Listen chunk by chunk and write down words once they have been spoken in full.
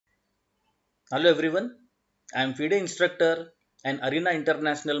Hello everyone, I am FIDE instructor and Arena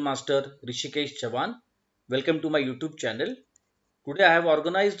International Master Rishikesh Chavan. Welcome to my YouTube channel. Today I have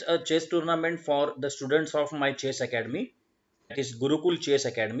organized a chess tournament for the students of my chess academy, that is Gurukul Chess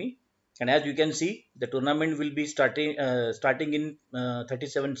Academy. And as you can see, the tournament will be starting in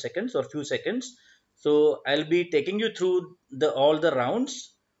 37 seconds or few seconds. So I'll be taking you through the all the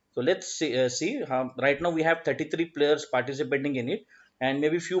rounds. So let's see how right now we have 33 players participating in it, and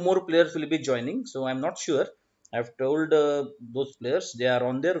maybe few more players will be joining. So I'm not sure. I've told those players they are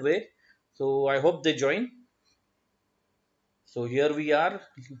on their way. So I hope they join. So here we are.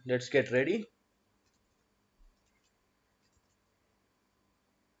 Let's get ready.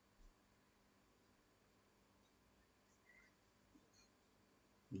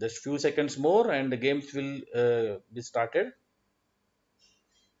 Just few seconds more, and the games will be started.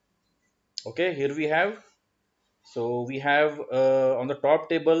 Okay, here we have. So we have on the top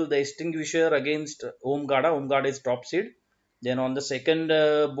table the extinguisher against Om Gada. Om Gada is top seed. Then on the second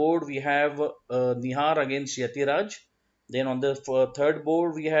board we have Nihar against Yatiraj. Then on the third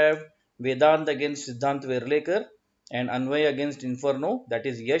board we have Vedant against Siddhant Verlekar and Anvay against Inferno. That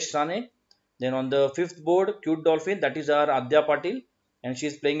is Yash Sane. Then on the fifth board, Cute Dolphin. That is our Adya Patil, and she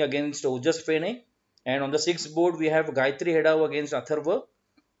is playing against Ojas Fene. And on the sixth board we have Gayatri Hedao against Atharva.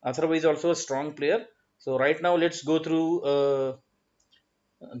 Atharva is also a strong player. So right now let's go through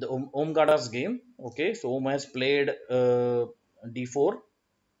the Om Gada's game. Okay, so Om has played d4.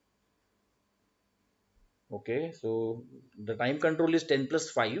 Okay, so the time control is 10 plus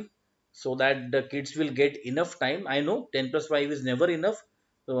 5, so that the kids will get enough time. I know 10 plus 5 is never enough,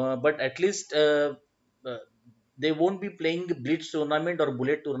 but at least uh, they won't be playing blitz tournament or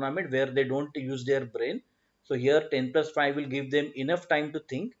bullet tournament where they don't use their brain. So here 10 plus 5 will give them enough time to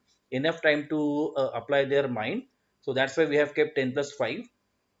think, enough time to apply their mind. So that's why we have kept 10 plus 5.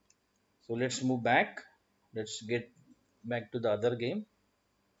 So let's move back. Let's get back to the other game.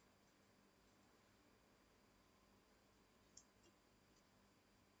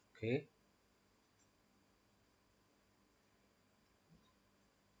 Okay.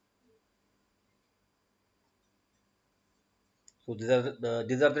 So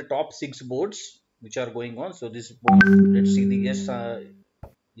these are the top six boards which are going on. So this board, let's see the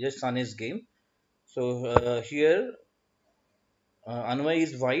yes Sane's game. So here Anway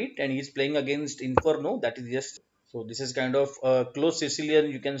is white and he's playing against Inferno. That is yes. So this is kind of close Sicilian,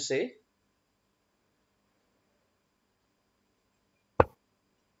 you can say.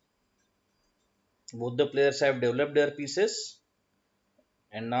 Both the players have developed their pieces,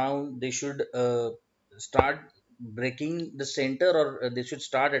 and now they should start breaking the center, or they should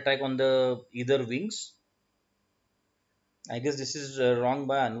start attack on the either wings. I guess this is wrong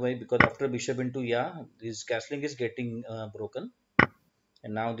by Anway, because after bishop into yeah, his castling is getting broken,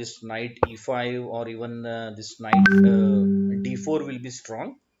 and now this knight e5 or even this knight d4 will be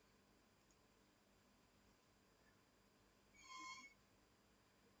strong.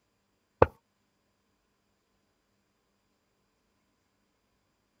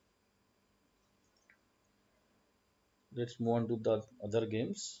 Let's move on to the other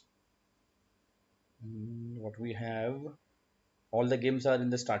games. What we have, all the games are in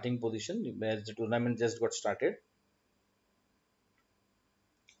the starting position as the tournament just got started.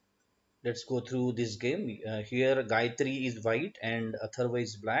 Let's go through this game. Here Gayatri is white and Atharva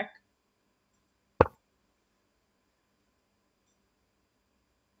is black.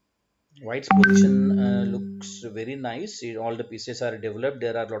 White's position looks very nice. All the pieces are developed.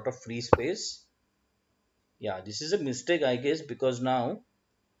 There are a lot of free space. Yeah, this is a mistake, I guess, because now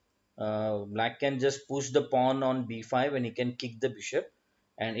black can just push the pawn on b5 and he can kick the bishop.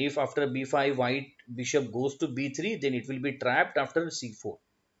 And if after b5 white bishop goes to b3, then it will be trapped after c4.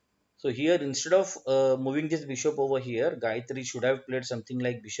 So here instead of moving this bishop over here, Gayatri should have played something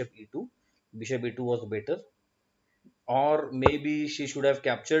like bishop e2. Bishop e2 was better. Or maybe she should have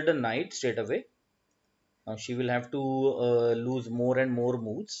captured the knight straight away. Now she will have to lose more and more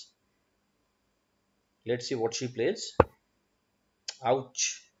moves. Let's see what she plays.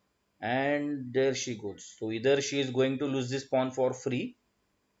 Ouch. And there she goes. So either she is going to lose this pawn for free,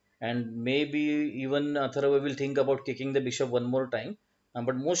 and maybe even Atharva will think about kicking the bishop one more time.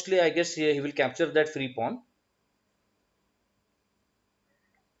 But mostly, I guess he will capture that free pawn.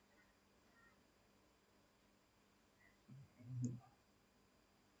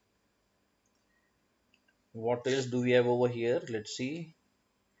 What else do we have over here? Let's see.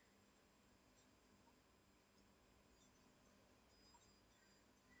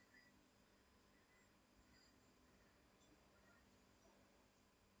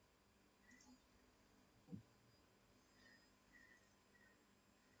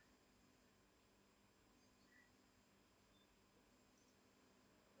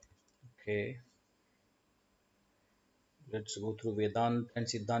 Okay, let's go through Vedant and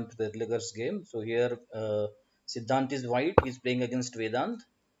Siddhant Verlager's game. So here, Siddhant is white. He's playing against Vedant.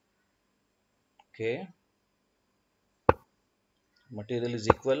 Okay, material is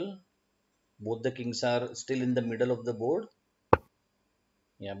equal. Both the kings are still in the middle of the board.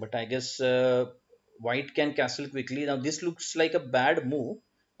 Yeah, but I guess white can castle quickly. Now this looks like a bad move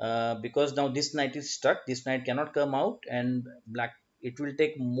because now this knight is stuck. This knight cannot come out, and black. It will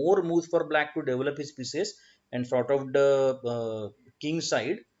take more moves for black to develop his pieces and sort of the king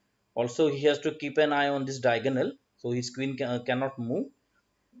side. Also, he has to keep an eye on this diagonal, so his queen cannot move.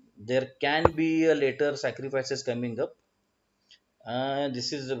 There can be later sacrifices coming up.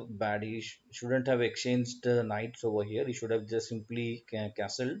 This is bad. He shouldn't have exchanged knights over here. He should have just simply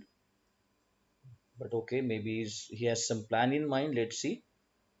castled. But okay, maybe he has some plan in mind. Let's see.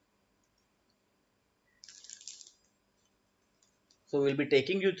 So we'll be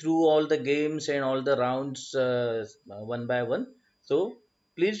taking you through all the games and all the rounds one by one. So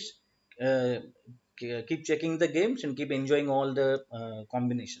please uh, keep checking the games and keep enjoying all the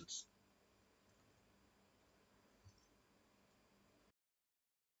combinations.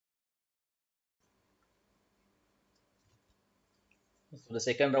 So the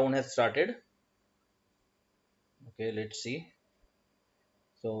second round has started. Okay, let's see.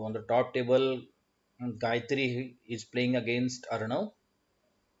 So on the top table, Gayatri is playing against Arnav.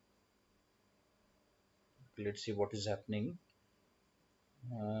 Let's see what is happening.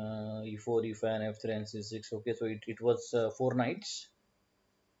 E4, E5, and F3 and C6. Okay, so it was four knights.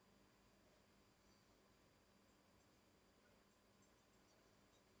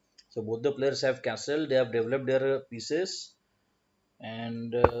 So both the players have castle. They have developed their pieces,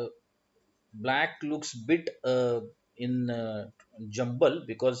 and black looks bit in jumble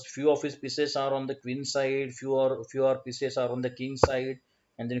because few of his pieces are on the queen side, few are pieces are on the king side,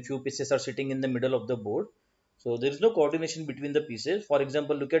 and then few pieces are sitting in the middle of the board. So there is no coordination between the pieces. For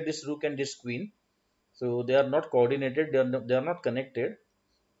example, look at this rook and this queen. So they are not coordinated. They are not connected.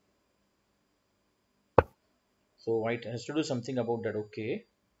 So white has to do something about that. Okay.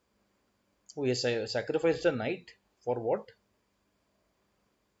 Oh yes, I sacrificed a knight for what?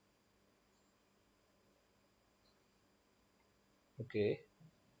 Okay.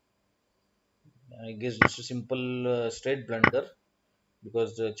 I guess it's a simple straight blunder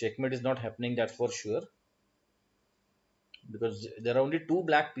because the checkmate is not happening. That's for sure. Because there are only two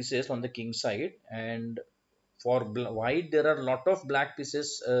black pieces on the king side, and for white there are a lot of black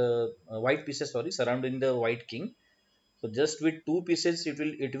pieces, white pieces, sorry, surrounding the white king. So just with two pieces,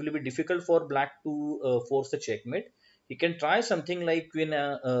 it will be difficult for black to force the checkmate. He can try something like queen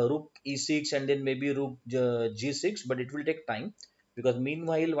rook e6 and then maybe rook g6, but it will take time because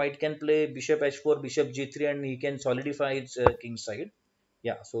meanwhile white can play bishop h4, bishop g3, and he can solidify its king side.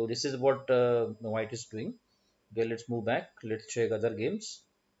 Yeah, so this is what white is doing. Okay, let's move back. Let's check other games.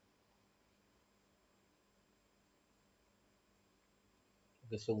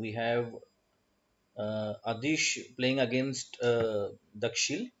 Okay, so we have Adish playing against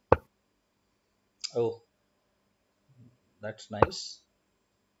Dakshil. Oh, that's nice.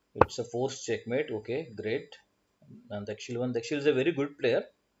 It's a forced checkmate. Okay, great. And Dakshil is a very good player.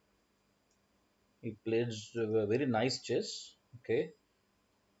 He plays very nice chess. Okay,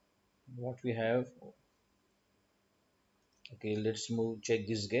 what we have. Okay, let's move check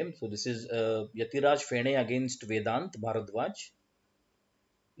this game. So this is Yatiraj Fene against Vedant Bharadwaj.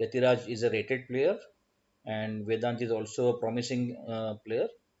 Yatiraj is a rated player, and Vedant is also a promising player.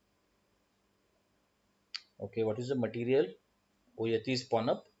 Okay, what is the material? Oh, Yati is pawn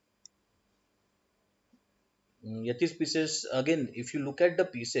up. Yati's pieces again. If you look at the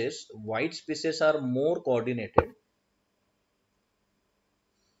pieces, White's pieces are more coordinated.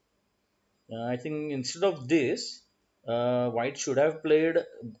 I think instead of this, White should have played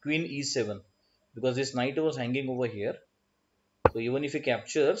Queen E7 because this knight was hanging over here. So even if he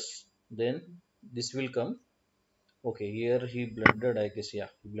captures, then this will come. Okay, here he blundered. I guess yeah,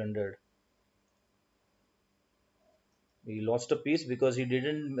 he blundered. He lost a piece because he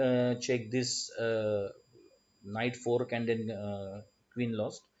didn't check this knight fork and then queen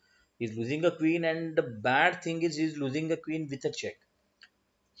lost. He's losing a queen, and the bad thing is he's losing a queen with a check.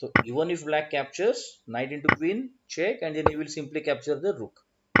 So even if black captures, knight into queen, check, and then he will simply capture the rook.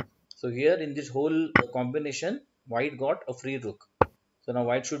 So here in this whole combination, white got a free rook. So now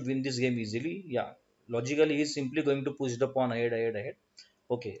white should win this game easily. Yeah, logically he's simply going to push the pawn ahead, ahead, ahead.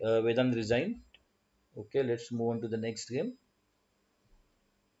 Okay, Vedant resigned. Okay, let's move on to the next game.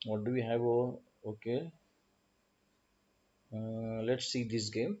 What do we have? Oh, okay, let's see this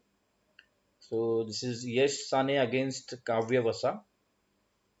game. So this is Yash Sane against Kavya Vasa.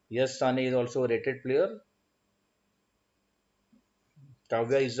 Yes, Sane is also a rated player.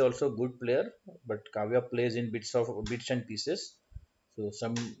 Kavya is also a good player, but Kavya plays in bits and pieces. So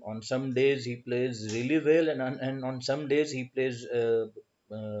some days he plays really well, and on some days he plays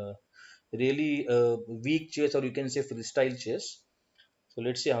really weak chess, or you can say freestyle chess. So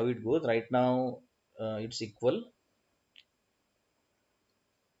let's see how it goes. Right now, it's equal.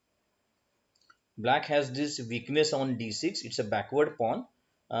 Black has this weakness on d6. It's a backward pawn,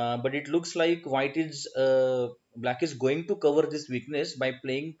 but it looks like black is going to cover this weakness by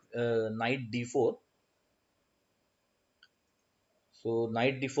playing knight d4. So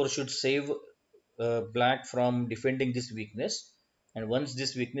knight d4 should save black from defending this weakness. And once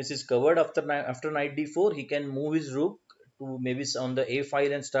this weakness is covered after knight d4, he can move his rook to maybe on the a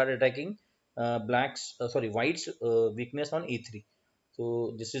file and start attacking white's weakness on e3.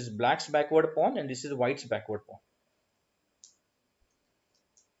 So this is black's backward pawn, and this is white's backward pawn.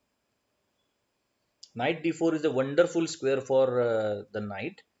 Knight d4 is a wonderful square for the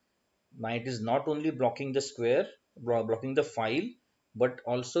knight. Knight is not only blocking the square, blocking the file, but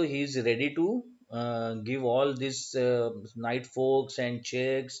also he is ready to give all these knight forks and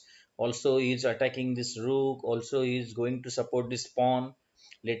checks. Also, he is attacking this rook. Also, he is going to support this pawn.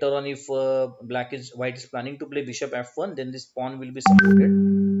 Later on, if white is planning to play bishop f1, then this pawn will be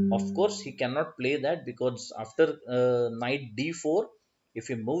supported. Of course, he cannot play that because after knight d4, if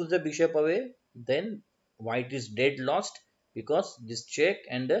he moves the bishop away, then white is dead lost because this check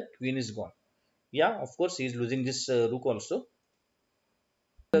and the queen is gone. Yeah, of course, he is losing this rook also.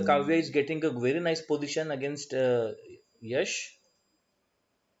 Kavya is getting a very nice position against Yash.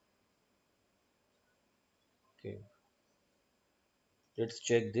 Okay, let's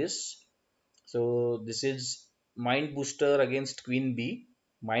check this. So this is Mind Booster against Queen B.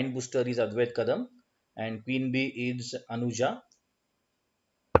 Mind Booster is Advait Kadam, and Queen B is Anuja.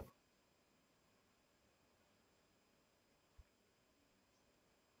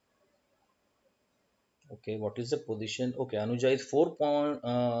 Okay, what is the position? Okay, Anuja is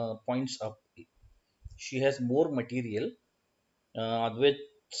points up. She has more material.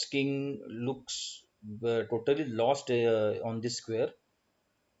 Advait's king looks totally lost on this square.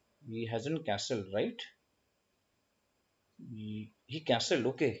 He hasn't castled, right? He castled.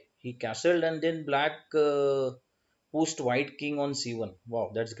 Okay, he castled, and then black pushed white king on c1.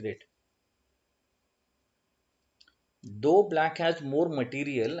 Wow, that's great. Though black has more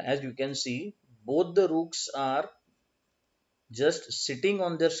material, as you can see, both the rooks are just sitting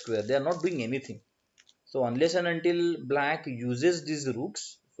on their square. They are not doing anything. So unless and until black uses these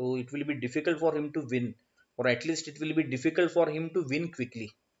rooks, so it will be difficult for him to win, or at least it will be difficult for him to win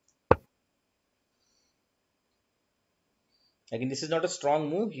quickly. Again, this is not a strong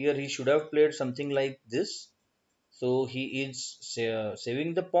move. Here he should have played something like this. So he is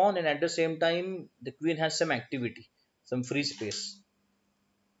saving the pawn, and at the same time, the queen has some activity, some free space.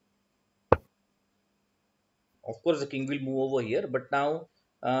 Of course, the king will move over here, but now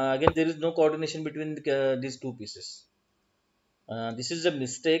again there is no coordination between these two pieces. This is a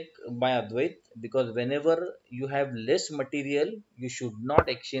mistake by Advait because whenever you have less material, you should not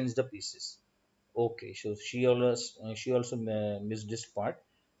exchange the pieces. Okay, so she also missed this part,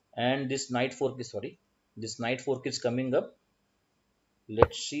 and this knight fork is sorry, this knight fork is coming up.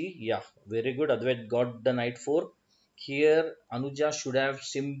 Let's see. Yeah, very good. Advait got the knight fork. Here, Anuja should have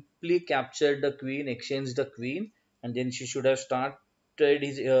simply captured the queen, exchanged the queen, and then she should have started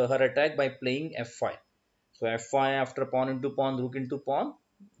her attack by playing f5. So f5 after pawn into pawn, rook into pawn,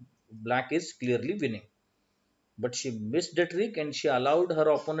 black is clearly winning. But she missed the trick and she allowed her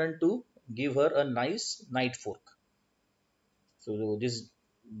opponent to give her a nice knight fork. So this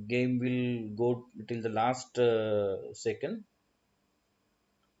game will go till the last second.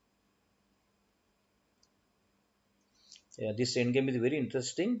 Yeah, this endgame is very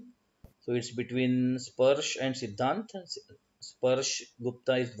interesting. So it's between Sparsh and Siddhant. Sparsh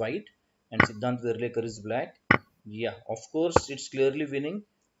Gupta is white and Siddhant Verlekar is black. Yeah, of course, it's clearly winning.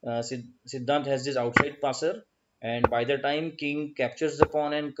 Siddhant has this outside passer, and by the time King captures the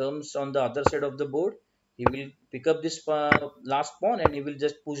pawn and comes on the other side of the board, he will pick up this last pawn and he will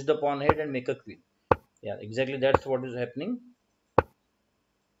just push the pawn ahead and make a queen. Yeah, exactly that's what is happening.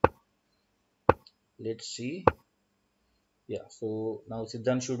 Let's see. Yeah, so now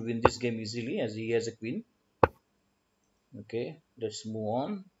Siddhant should win this game easily as he has a queen. Okay, let's move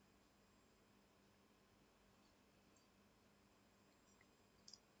on.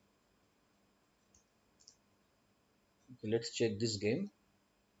 Okay, let's check this game.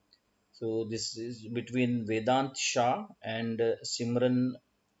 So this is between Vedant Shah and Simran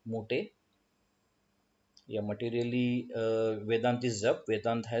Mote. Yeah, materially, Vedant is up.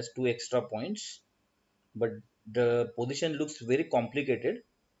 Vedant has two extra points, but the position looks very complicated.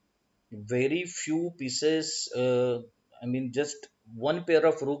 Very few pieces. I mean, just one pair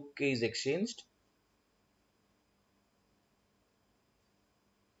of rook is exchanged.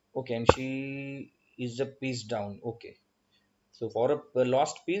 Okay, and she is a piece down. Okay, so for a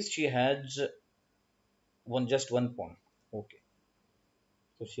lost piece, she has just one pawn. Okay,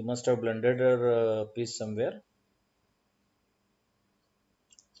 so she must have blundered her piece somewhere.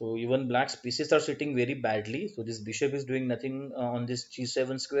 So even black's pieces are sitting very badly. So this bishop is doing nothing on this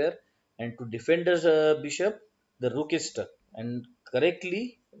g7 square. And to defend the bishop, the rook is stuck. And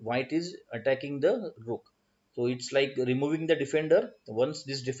correctly, white is attacking the rook. So it's like removing the defender. Once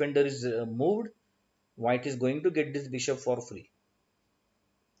this defender is moved, white is going to get this bishop for free.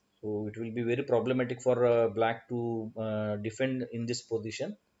 So it will be very problematic for black to defend in this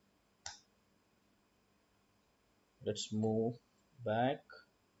position. Let's move back.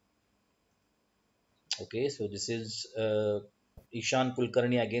 Okay, so this is Ishan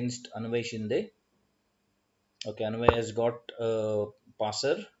Kulkarni against Anvay Shinde. Okay, Anvay has got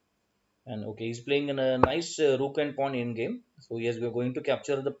passer, and okay, he's playing in a nice rook and pawn in game. So yes, we're going to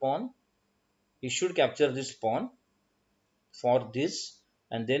capture the pawn. He should capture this pawn for this,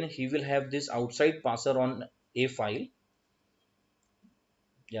 and then he will have this outside passer on a file.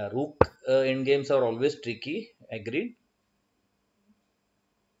 Yeah, rook in games are always tricky. Agreed.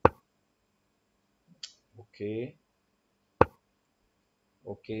 Okay,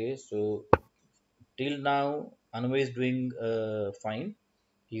 okay. So till now, Anvay is doing fine.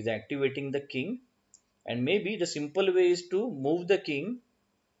 He's activating the king, and maybe the simple way is to move the king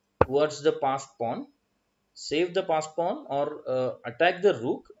towards the passed pawn, save the passed pawn, or attack the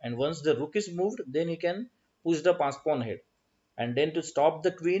rook. And once the rook is moved, then he can push the passed pawn ahead. And then to stop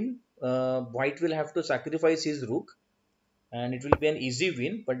the queen, white will have to sacrifice his rook, and it will be an easy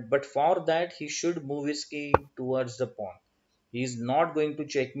win. But for that, he should move his king towards the pawn. He is not going to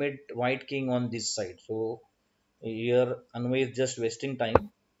checkmate white king on this side. So here Anway is just wasting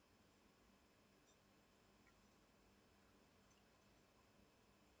time.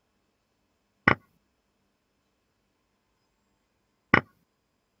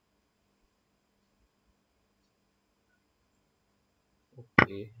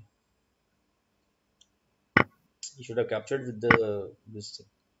 Okay, he should have captured with the this thing.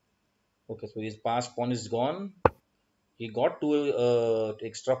 Okay, so his passed pawn is gone. He got two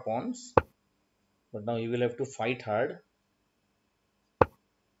extra pawns, but now he will have to fight hard.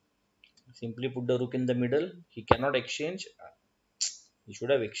 Simply put the rook in the middle. He cannot exchange. He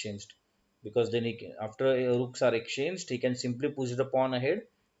should have exchanged, because then after rooks are exchanged, he can simply push the pawn ahead,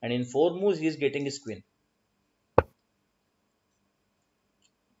 and in four moves he is getting his queen.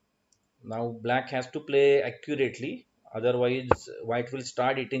 Now black has to play accurately, otherwise white will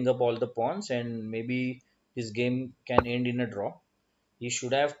start eating up all the pawns, and maybe this game can end in a draw. He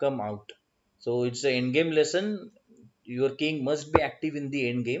should have come out. So it's an end game lesson. Your king must be active in the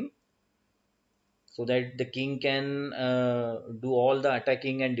end game, so that the king can do all the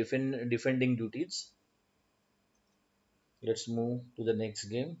attacking and defending duties. Let's move to the next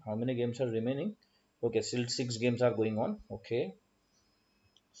game. How many games are remaining? Okay, still six games are going on. Okay,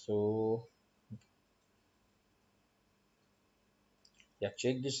 so yeah,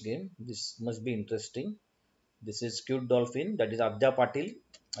 check this game. This must be interesting. This is Cute Dolphin, that is Adya Patil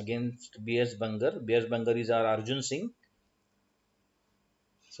against BS Bangar. BS Bangar is our Arjun Singh.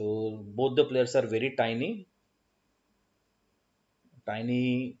 So both the players are very tiny,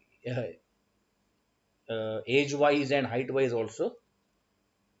 tiny age wise and height wise also.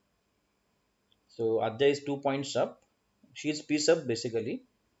 So Adya is 2 points up. She is piece up basically,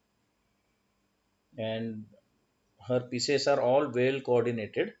 and her pieces are all well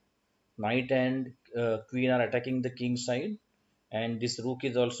coordinated. Knight and queen are attacking the king side, and this rook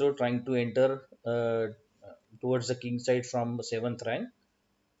is also trying to enter towards the king side from seventh rank.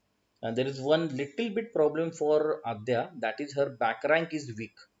 And there is one little bit problem for Adya, that is her back rank is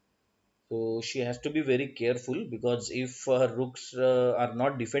weak. So she has to be very careful, because if her rooks are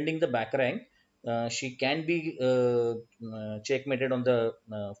not defending the back rank, she can be checkmated on the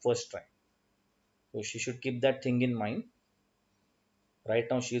first rank. So she should keep that thing in mind. Right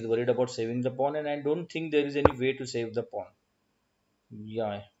now, she is worried about saving the pawn, and I don't think there is any way to save the pawn.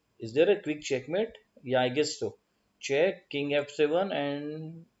 Yeah. Is there a quick checkmate? Yeah, I guess so. Check, king f7,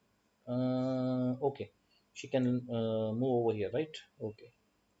 and okay. She can move over here, right? Okay.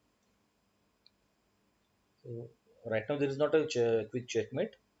 So right now there is not a quick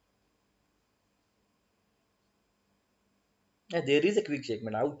checkmate. Yeah, there is a quick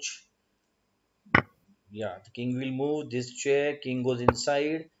checkmate. Ouch. Yeah, the king will move this check, king goes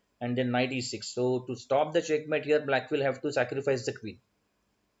inside, and then knight e6. So to stop the checkmate here, black will have to sacrifice the queen.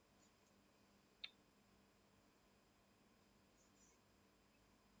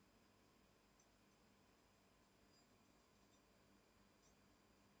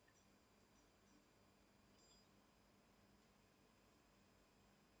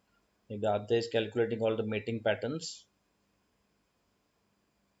 Maybe Adya is calculating all the mating patterns.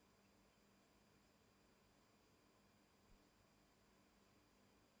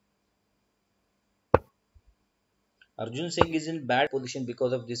 Arjun Singh is in bad position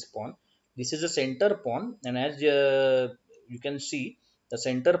because of this pawn. This is a center pawn, and as you can see, the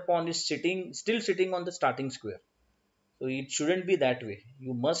center pawn is still sitting on the starting square. So it shouldn't be that way.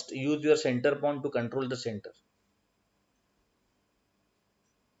 You must use your center pawn to control the center.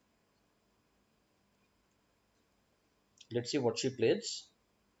 Let's see what she plays.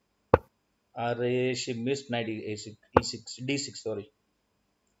 She missed knight e6, e6, d6. Sorry.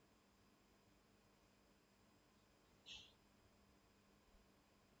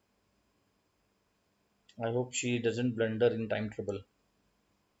 I hope she doesn't blunder in time trouble.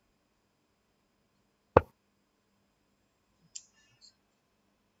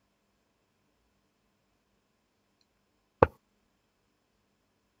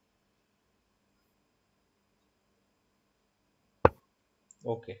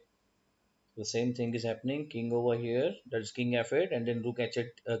 Okay. The same thing is happening. King over here. That's king f8, and then rook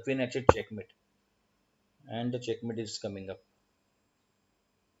h8, queen h8 checkmate, and the checkmate is coming up.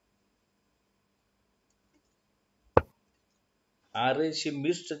 She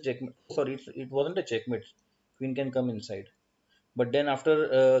missed a checkmate. Sorry, it wasn't a checkmate. Queen can come inside. But then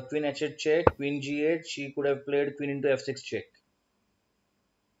after queen h8 check, queen g8, she could have played queen into f6 check.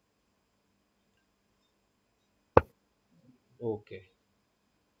 Okay,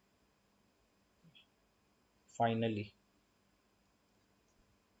 finally.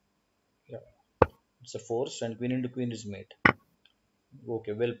 Yeah, it's a force, and queen into queen is mate.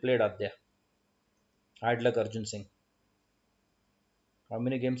 Okay, well played, Adya. Hard luck, Arjun Singh. How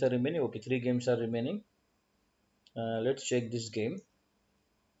many games are remaining? Okay, three games are remaining. Let's check this game.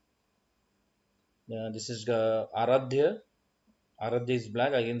 This is Aradhya. Aradhya is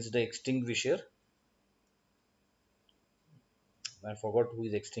black against the extinguisher. I forgot who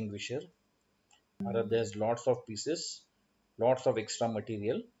is extinguisher. Aradhya has lots of pieces, lots of extra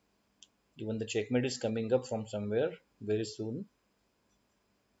material. Even the checkmate is coming up from somewhere very soon.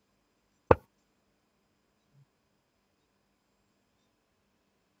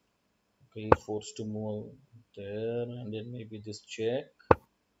 Okay, forced to move there, and then maybe this check.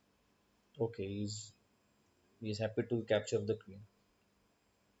 Okay, he's happy to capture the queen.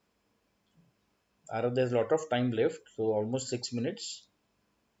 Arab, there's a lot of time left, so almost 6 minutes.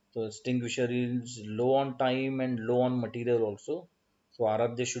 So extinguisher is low on time and low on material also. So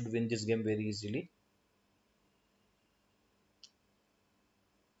Arab they should win this game very easily.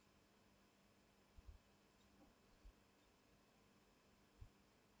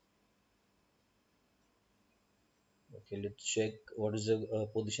 Okay, let's check what is the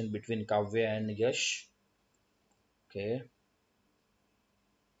position between Kavya and Yash. Okay,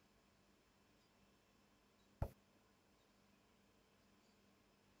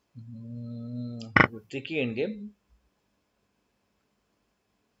 tricky end game.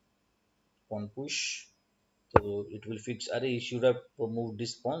 Pawn push. So it will fix. Are he should have moved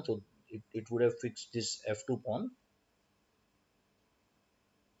this pawn, so it would have fixed this f2 pawn.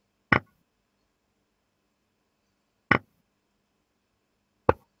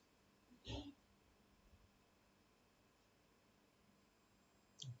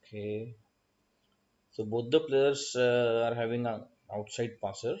 Okay, so both the players are having an outside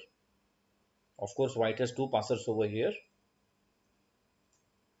passer. Of course, white has two passers over here.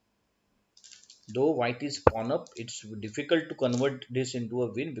 Though white is pawn up, it's difficult to convert this into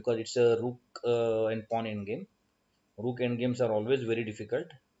a win because it's a rook and pawn endgame. Rook endgames are always very difficult.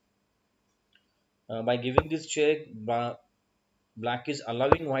 By giving this check, black is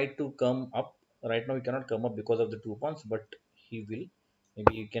allowing white to come up. Right now, he cannot come up because of the two pawns, but he will.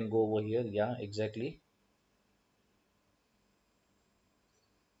 Maybe you can go over here. Yeah, exactly.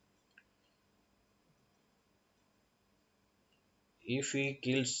 If he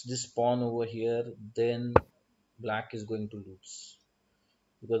kills this pawn over here, then black is going to lose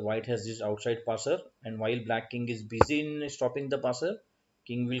because white has this outside passer, and while black king is busy in stopping the passer,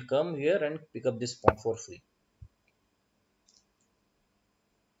 king will come here and pick up this pawn for free.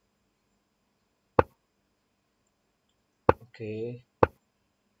 Okay,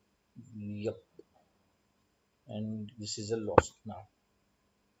 yep, and this is a loss now.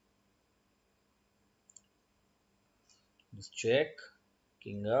 check,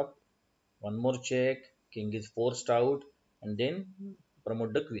 king up, one more check, king is forced out, and then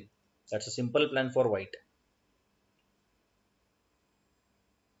promote the queen. That's a simple plan for white.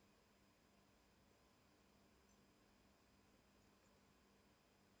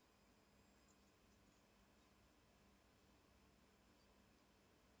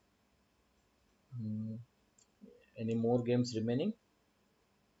 Hmm, any more games remaining?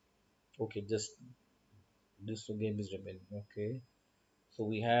 Okay, just this game is remaining. Okay. So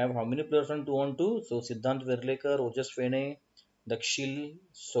we have how many players on 2 on 2? So Siddhant Verlekar, Ojas Fene, Dakshil,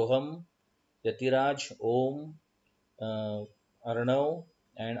 Soham, Yatiraj, Om, uh, Arnav,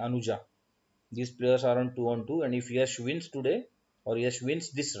 and Anuja. These players are on 2 on 2. And if Yash wins today, or Yash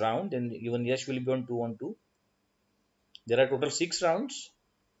wins this round, then even Yash will be on 2 on 2. There are total 6 rounds.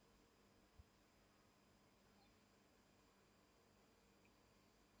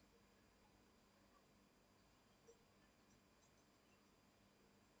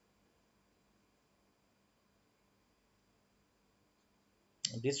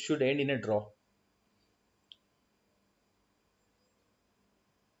 This should end in a draw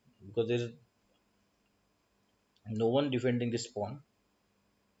because there is no one defending this pawn.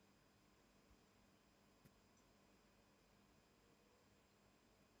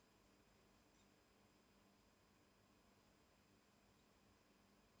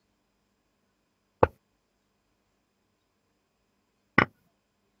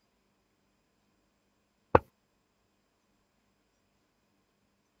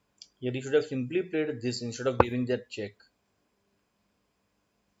 Here he should have simply played this instead of giving that check.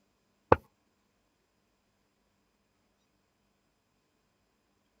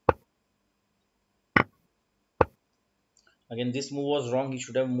 Again, this move was wrong. He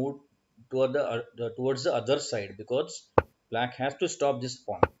should have moved towards the other side because black has to stop this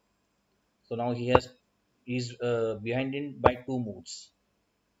pawn. So now he's behind in by 2 moves,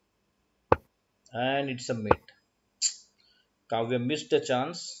 and it's a mate. Kavya missed a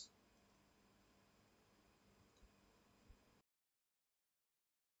chance.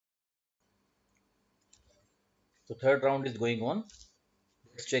 So third round is going on.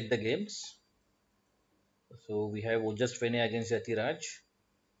 Let's check the games. So we have Ojas Fene against Yatiraj.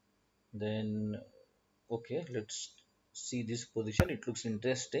 Then okay, let's see this position. It looks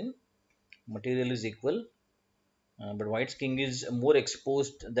interesting. Material is equal, but White's king is more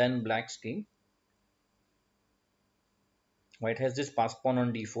exposed than Black's king. White has this pass pawn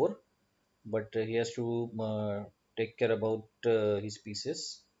on d4, but he has to take care about his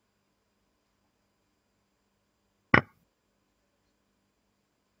pieces.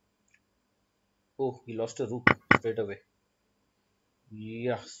 Oh, he lost a rook straight away.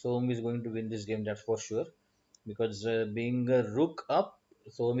 Yeah, Soam is going to win this game, that's for sure. Because being a rook up,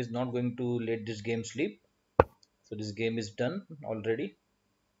 Soam is not going to let this game sleep. So this game is done already.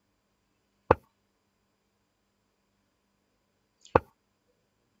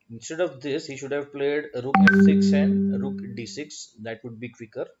 Instead of this, he should have played rook f6 and rook d6. That would be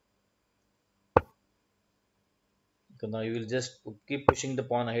quicker. So now you will just keep pushing the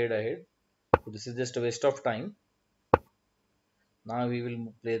pawn ahead. So this is just a waste of time. Now we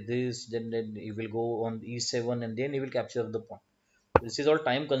will play this, then he will go on e7 and then he will capture the pawn. This is all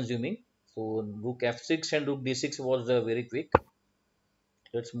time consuming. So rook f6 and rook d6 was very quick.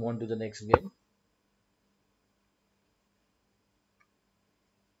 Let's move on to the next game.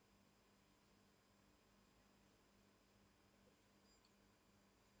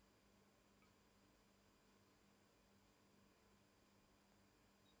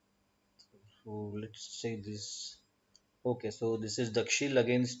 So let's say this. Okay, so this is Dakshil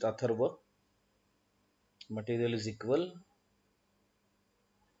against Atharva. Material is equal.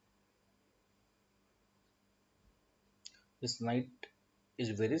 This knight is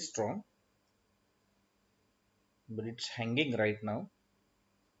very strong, but it's hanging right now.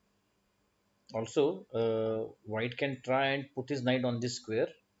 Also, white can try and put his knight on this square.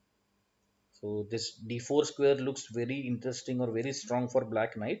 So this d4 square looks very interesting or very strong for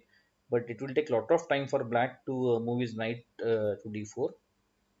black knight, but it will take a lot of time for black to move his knight to d4.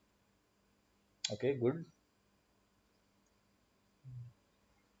 Okay, good.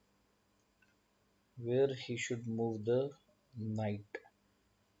 Where he should move the knight.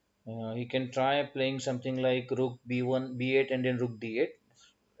 He can try playing something like rook b1, b8, and then rook d8,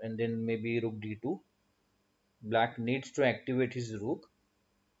 and then maybe rook d2. Black needs to activate his rook.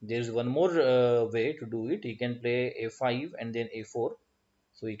 There is one more way to do it. He can play a5 and then a4.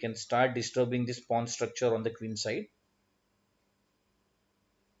 So he can start disturbing this pawn structure on the queen side.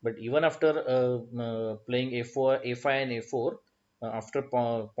 But even after playing a4, a5, and a4, after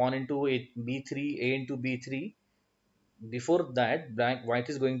pawn into b3, a into b3, before that, white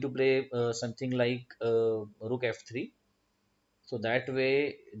is going to play something like rook f3. So that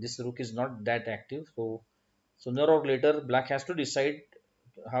way, this rook is not that active. So sooner or later, black has to decide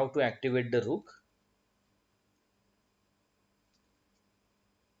how to activate the rook.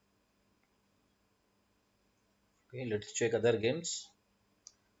 Okay, let's check other games.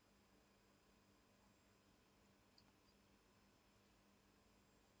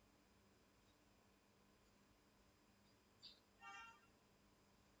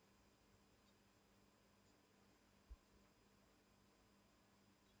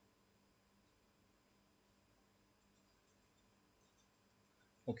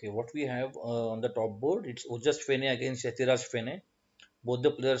 Okay, what we have on the top board, it's Ojas Fene against Yatiraj Fene. Both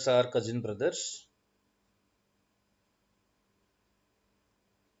the players are cousin brothers.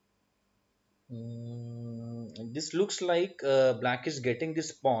 This looks like black is getting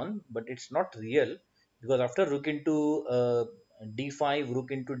this pawn, but it's not real because after rook into d5,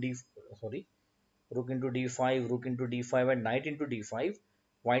 rook into d, sorry, rook into d5, rook into d5, and knight into d5,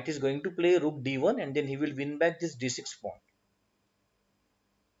 white is going to play rook d1, and then he will win back this d6 pawn.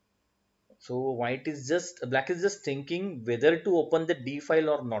 So black is just thinking whether to open the d file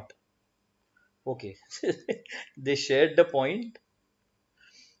or not. Okay, they shared the point.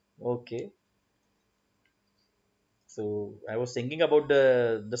 Okay, so I was thinking about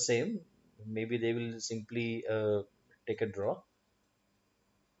the same. Maybe they will simply take a draw.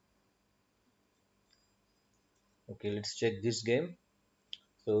 Okay, let's check this game.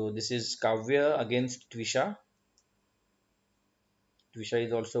 So this is Kavya against Twisha. Twisha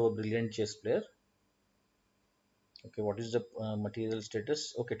is also a brilliant chess player. Okay, what is the material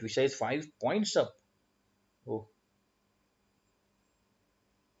status? Okay, Twisha is 5 points up. Oh,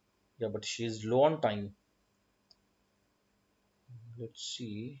 yeah, but she is low on time. Let's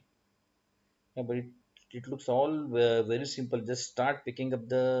see. Yeah, but it looks all very simple. Just start picking up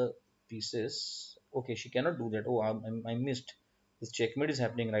the pieces. Okay, she cannot do that. Oh, I missed. This checkmate is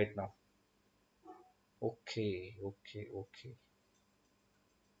happening right now. Okay, okay, okay,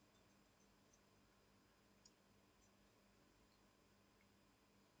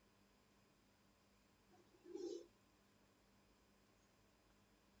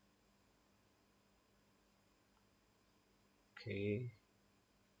 okay.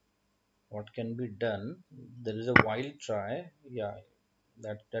 What can be done? There is a wild try. Yeah,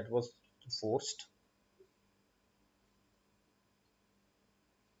 that was forced.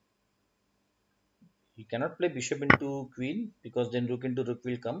 He cannot play bishop into queen because then rook into rook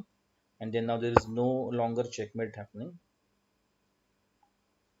will come, and then now there is no longer checkmate happening.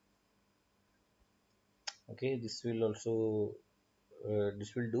 Okay, this will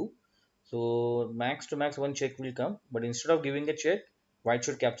do. So max to max one check will come, but instead of giving a check, white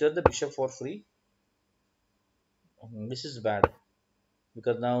should capture the bishop for free. This is bad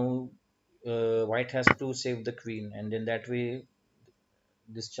because now white has to save the queen, and then that way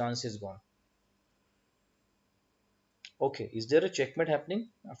this chance is gone. Okay, is there a checkmate happening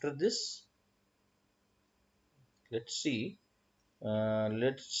after this? Let's see.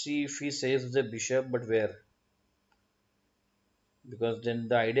 Let's see if he saves the bishop, but where? Because then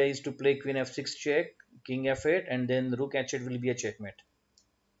the idea is to play queen f6 check, king f8, and then rook h8 will be a checkmate.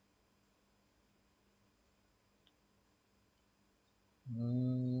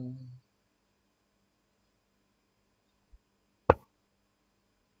 Hmm.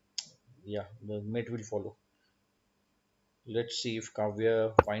 Yeah, the mate will follow. Let's see if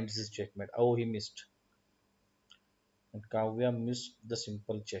Kavya finds his checkmate. Oh, he missed. And Kavya missed the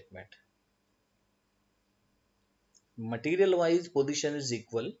simple checkmate. Material wise, position is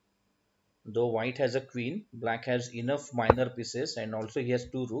equal. Though white has a queen, black has enough minor pieces, and also he has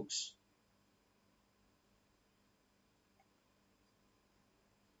two rooks.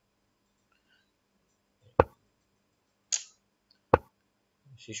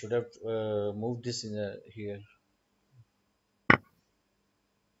 She should have moved this in here.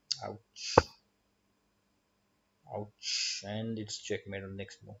 Ouch. Ouch. And it's checkmate on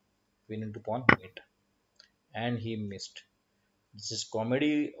next move. Queen into pawn, mate. And he missed. This is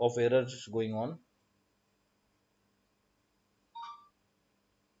comedy of errors going on.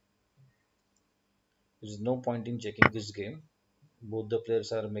 There is no point in checking this game. Both the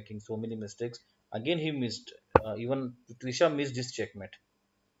players are making so many mistakes. Again, he missed. Even Trisha missed this checkmate.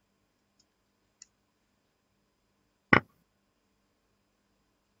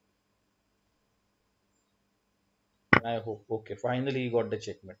 I hope. Okay, finally he got the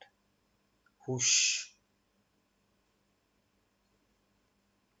checkmate. Whoosh.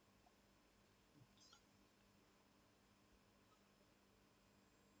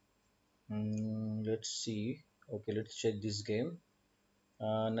 Let's see. Okay, let's check this game.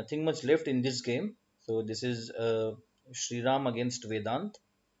 Nothing much left in this game. So this is Sriram against Vedant.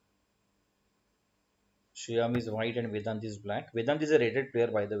 Sriram is white and Vedant is black. Vedant is a rated player,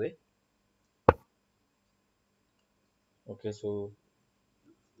 by the way. Okay, so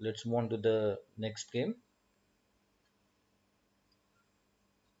let's move on to the next game.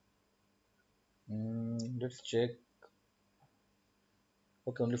 Let's check.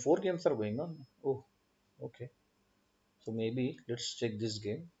 Okay, only four games are going on. Oh, okay. So maybe let's check this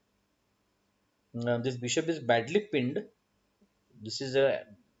game. This bishop is badly pinned. This is a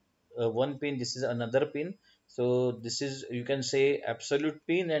one pin. This is another pin. So this is, you can say, absolute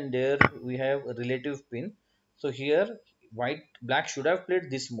pin, and there we have a relative pin. So here black should have played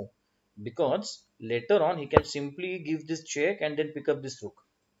this move, because later on he can simply give this check and then pick up this rook.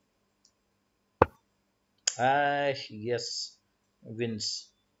 Ah, yes, wins.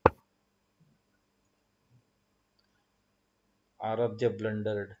 Aradhya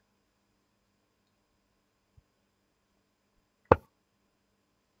blundered.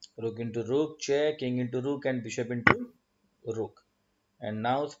 Rook into rook, check, king into rook, and bishop into rook. And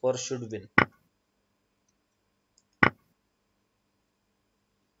now Spurs should win.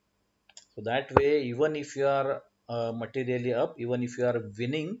 So that way, even if you are materially up, even if you are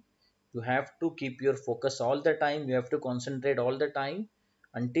winning, you have to keep your focus all the time. You have to concentrate all the time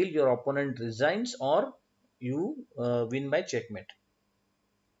until your opponent resigns or you win by checkmate.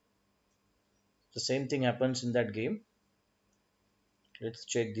 The same thing happens in that game. Let's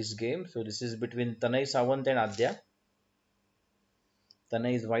check this game. So this is between Tanay Sawant and Adya.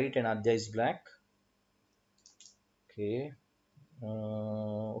 Tanay is white and Adya is black. Okay.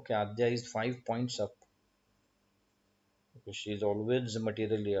 Okay, Adya is 5 points up. Okay, she is always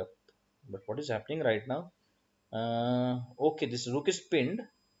materially up. But what is happening right now? Okay, this rook is pinned,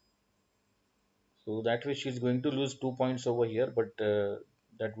 so that way she's going to lose 2 points over here, but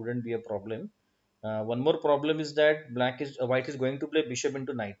that wouldn't be a problem. One more problem is that white is going to play bishop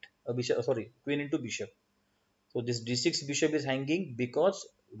into knight, sorry, queen into bishop. So this d6 bishop is hanging because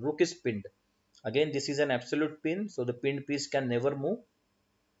rook is pinned. Again, this is an absolute pin, so the pinned piece can never move.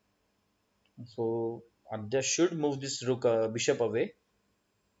 So Adya should move this rook bishop away.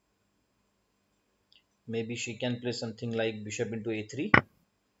 Maybe she can play something like bishop into a3.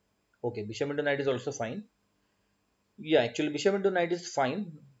 Okay, bishop into knight is also fine. Yeah, actually, bishop into knight is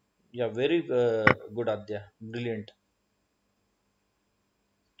fine. Yeah, very good, Adya. Brilliant.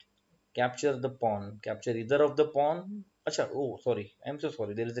 Capture the pawn. Capture either of the pawn. Acha, oh, sorry. I'm so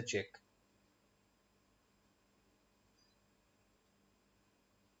sorry. There is a check.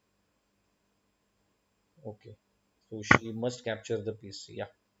 Okay. So she must capture the piece. Yeah,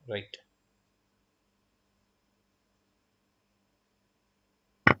 right.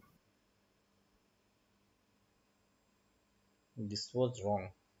 This was wrong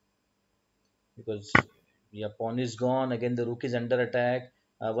because yeah, pawn is gone. Again, the rook is under attack.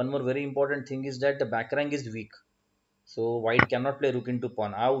 One more very important thing is that the back rank is weak. So white cannot play rook into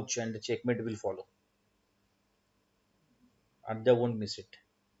pawn. Ouch, and the checkmate will follow. Adya won't miss it.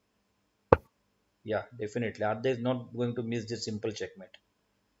 Yeah, definitely. Adya is not going to miss this simple checkmate.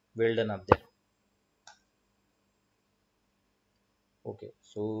 Well done, Adya. Okay,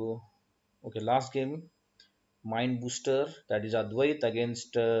 so okay, last game, Mind Booster, that is Advait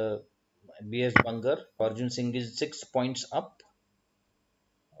against BS Bangar. Arjun Singh is 6 points up.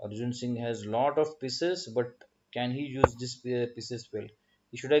 Arjun Singh has lot of pieces, but can he use these pieces well?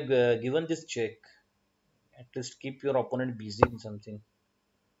 He should have given this check. At least keep your opponent busy in something.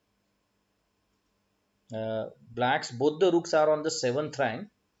 Blacks, both the rooks are on the seventh rank,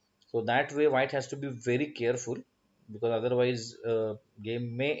 so that way White has to be very careful because otherwise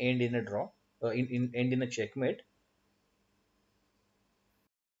game may end in a draw, end in a checkmate.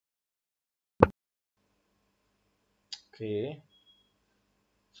 Okay,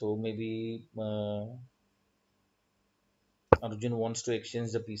 so maybe Arjun wants to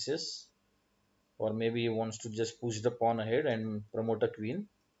exchange the pieces, or maybe he wants to just push the pawn ahead and promote a queen.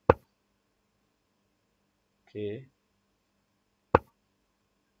 Okay,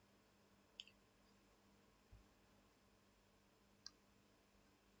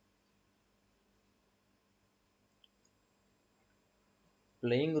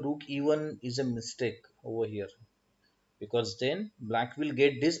 playing rook even is a mistake over here because then black will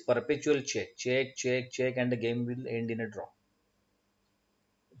get this perpetual check, check, check, check, and the game will end in a draw.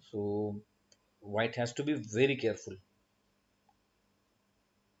 So white has to be very careful.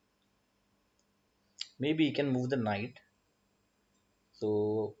 Maybe he can move the knight.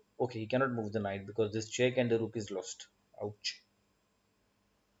 So okay, he cannot move the knight because this check and the rook is lost. Ouch.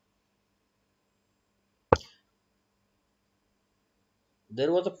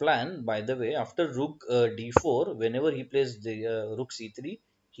 there was a plan, by the way. After rook d4, whenever he plays the rook c3,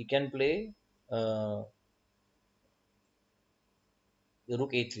 he can play uh,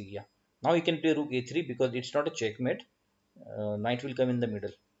 rook a3. Yeah, now he can play rook a3 because it's not a checkmate. Knight will come in the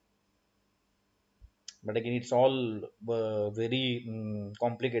middle. But again, it's all very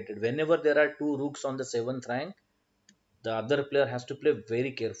complicated. Whenever there are two rooks on the seventh rank, the other player has to play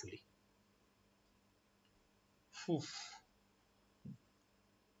very carefully. Phew.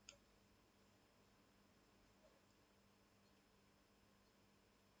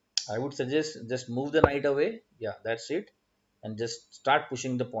 I would suggest just move the knight away. Yeah, that's it. And just start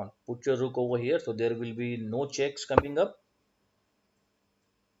pushing the pawn. Put your rook over here, so there will be no checks coming up.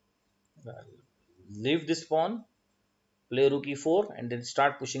 Uh, Leave this pawn, play rook e4, and then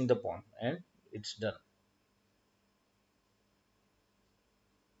start pushing the pawn, and it's done.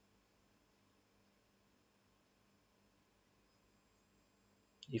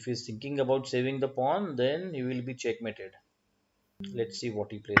 If he's thinking about saving the pawn, then he will be checkmated. Let's see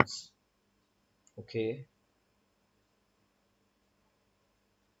what he plays. Okay,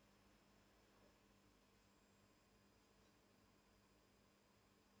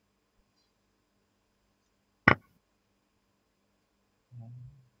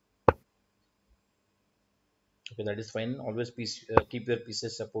 okay, that is fine. Always keep your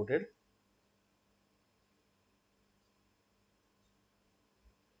pieces supported.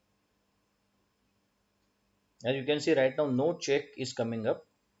 As you can see right now, no check is coming up.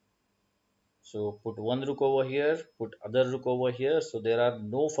 So put one rook over here, put other rook over here. So there are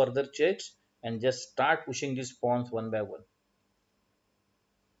no further checks, and just start pushing these pawns one by one.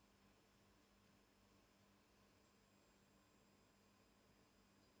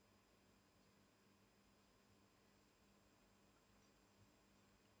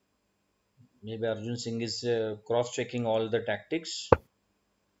 Maybe Arjun Singh is cross-checking all the tactics.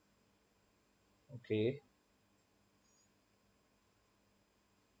 Okay,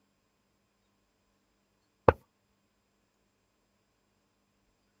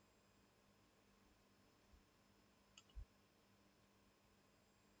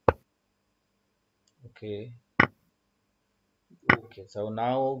 okay, okay. So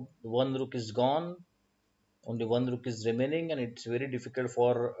now one rook is gone. Only one rook is remaining, and it's very difficult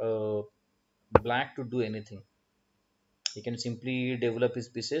for black to do anything. He can simply develop his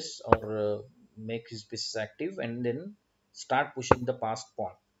pieces or make his pieces active, and then start pushing the passed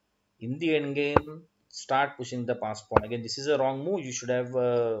pawn. In the end game, start pushing the passed pawn. Again, this is a wrong move. You should have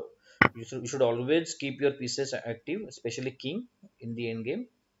you should always keep your pieces active, especially king in the end game.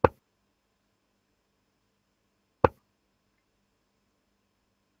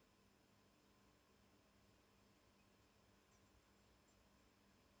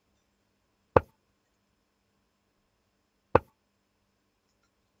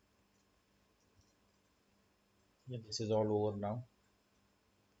 Yeah, this is all over now.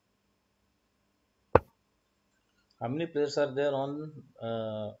 How many players are there on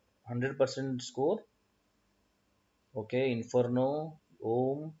 100% score? Okay, Inferno,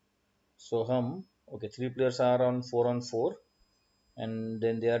 Om, Soham. Okay, three players are on 4, and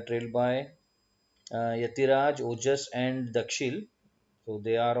then they are trailed by Yatiraj, Ojas, and Dakshil. So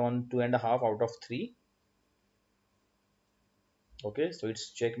they are on 2.5 out of 3. Okay, so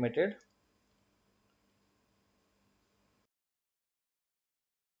it's checkmated.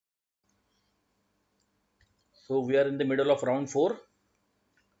 So we are in the middle of round 4.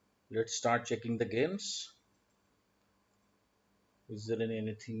 Let's start checking the games. Is there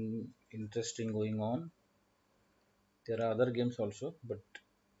anything interesting going on? There are other games also, but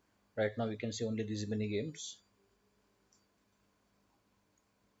right now we can see only these many games.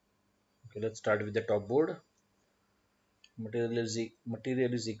 Okay, let's start with the top board. Material is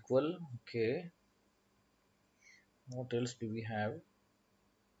equal. Okay, what else do we have?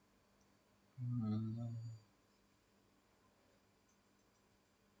 Hmm,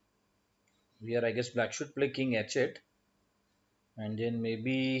 here I guess black should play king h8, and then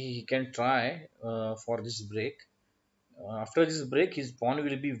maybe he can try for this break. After this break, his pawn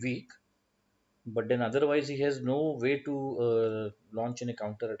will be weak, but then otherwise he has no way to launch any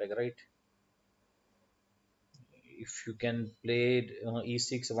counter attack, right? If you can play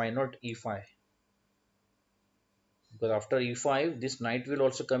e6, why not e5? Because after e5, this knight will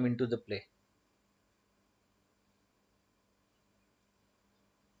also come into the play.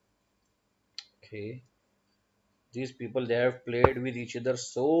 Okay, these people, they have played with each other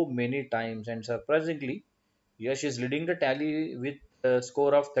so many times, and surprisingly, Yash is leading the tally with a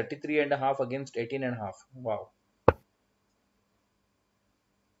score of 33.5 against 18.5. Wow.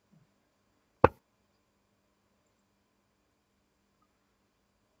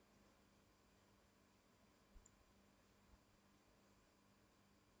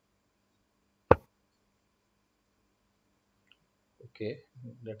 Okay,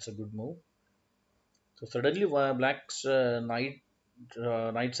 that's a good move. So suddenly, black's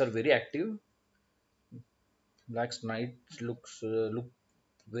knights are very active. Black's knights look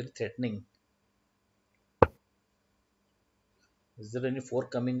very threatening. Is there any four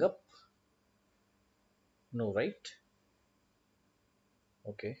coming up? No, right?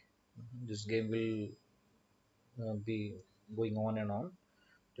 Okay. This game will be going on and on.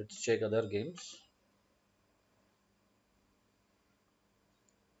 Let's check other games.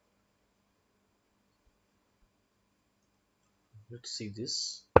 Let's see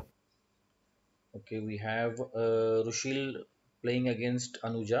this. Okay, we have Rushil playing against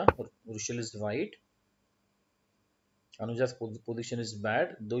Anuja. Rushil is white. Anuja's position is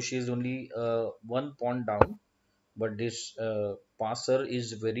bad, though she is only one pawn down. But this passer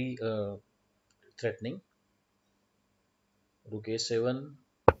is very threatening. Rook a7.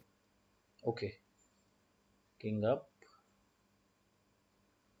 Okay, king up.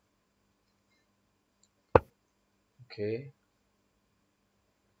 Okay.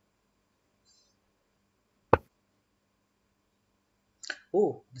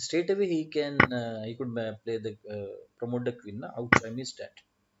 Oh, straight away he could play the promote the queen. Na? Ouch! I missed that.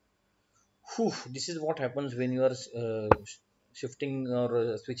 Whew, this is what happens when you are shifting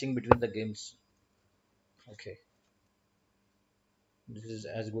or switching between the games. Okay, this is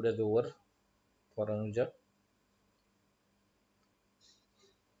as good as over for Anuja.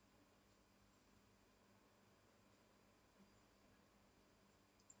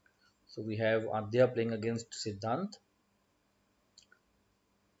 So we have Adya playing against Siddhant,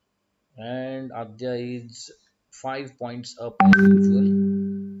 and Adya is 5 points up as usual.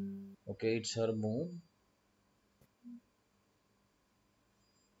 Okay, it's her move.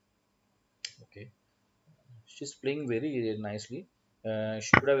 Okay, she's playing very nicely.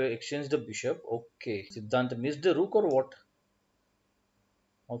 She could have exchanged the bishop. Okay, Siddhant missed the rook or what?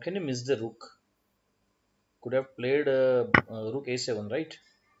 How can you miss the rook? Could have played rook a7, right?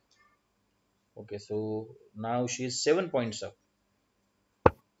 Okay, so now she's 7 points up.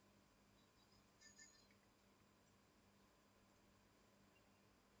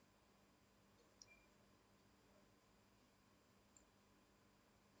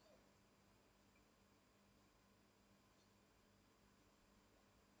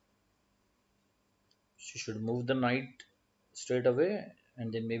 She should move the knight straight away,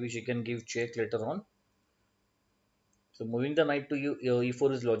 and then maybe she can give check later on. So moving the knight to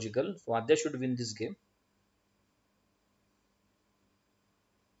e4 is logical. So Adya should win this game.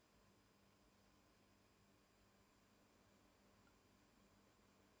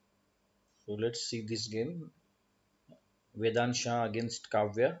 So let's see this game. Vedant Shah against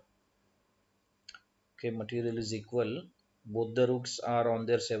Kavya. Okay, material is equal. Both the rooks are on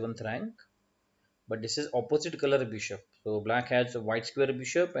their seventh rank, but this is opposite color bishop. So black has a white square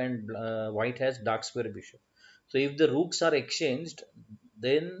bishop and white has dark square bishop. So if the rooks are exchanged,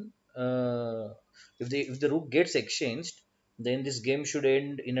 then if the rook gets exchanged, then this game should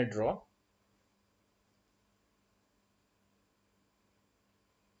end in a draw.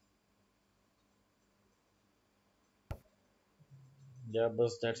 Yeah,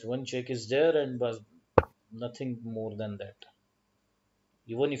 but that's one check is there and but nothing more than that.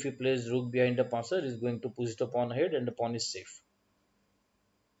 Even if he plays rook behind the passer, he's going to push the pawn ahead and the pawn is safe.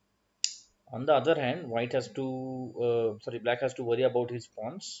 On the other hand, black has to worry about his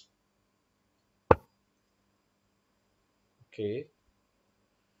pawns. Okay,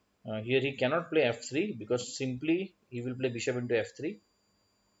 here he cannot play f3 because simply he will play bishop into f3.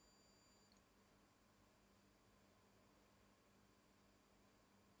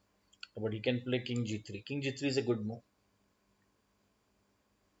 But he can play king g3. King g3 is a good move.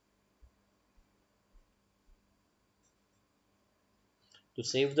 To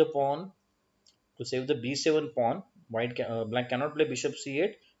save the pawn, to save the b7 pawn, black cannot play bishop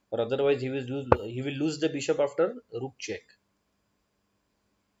c8, or otherwise he will lose the bishop after rook check.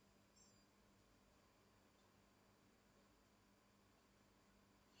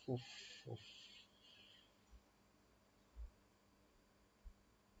 Oof, oof.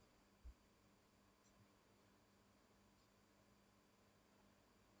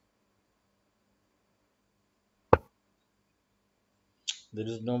 There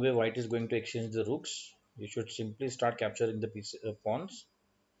is no way white is going to exchange the rooks. You should simply start capturing the pawns.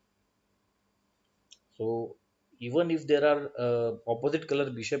 So even if there are opposite color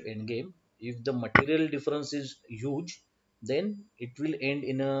bishop endgame, if the material difference is huge, then it will end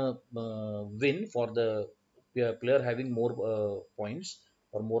in a win for the player having more points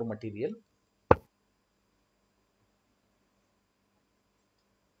or more material.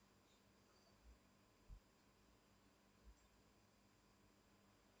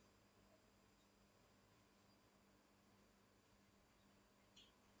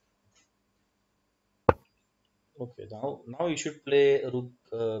 Okay, now you should play rook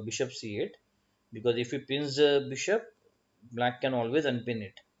bishop c8, because if he pins the bishop, black can always unpin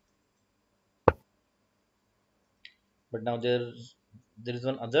it. But now there is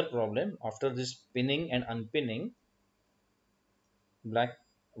one other problem. After this pinning and unpinning, black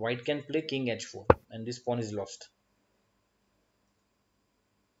white can play king h4, and this pawn is lost.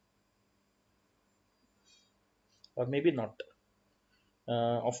 Or maybe not.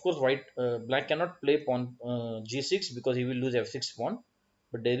 Of course, black cannot play pawn g6 because he will lose f6 pawn.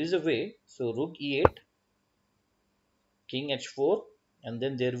 But there is a way. So rook e8, king h4, and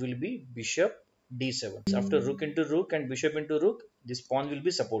then there will be bishop d7. So after rook into rook and bishop into rook, this pawn will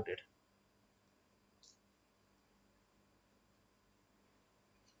be supported.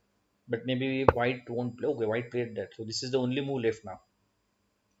 But maybe white won't play. Okay, white played that. So this is the only move left now.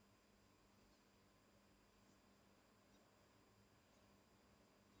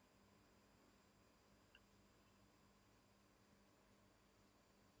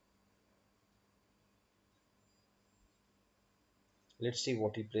 Let's see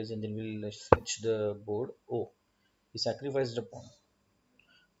what he plays, and then we'll switch the board. Oh, he sacrificed the pawn.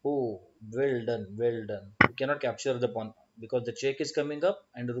 Oh, well done, well done. You cannot capture the pawn because the check is coming up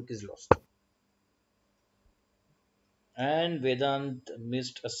and the rook is lost. And Vedant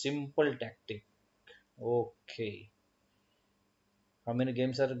missed a simple tactic. Okay. How many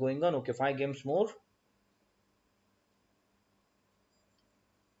games are going on? Okay, 5 games more.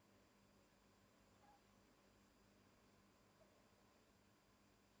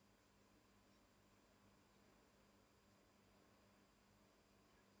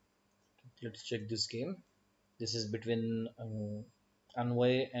 Let's check this game. This is between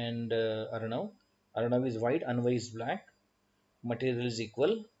Anvay and Arnav. Arnav is white, Anvay is black. Material is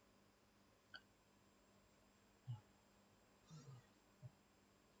equal.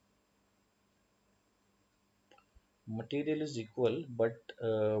 Material is equal, but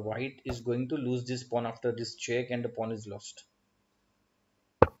white is going to lose this pawn after this check, and the pawn is lost.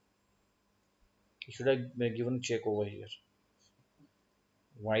 He should have given check over here.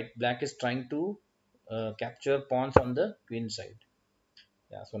 Black is trying to capture pawns on the queen side.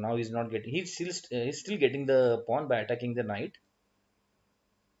 Yeah, so now he's not getting. He's still getting the pawn by attacking the knight,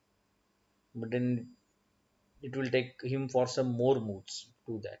 but then it will take him for some more moves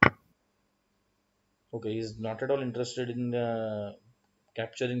to that. Okay, he's not at all interested in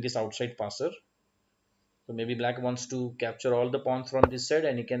capturing this outside passer. So maybe black wants to capture all the pawns from this side,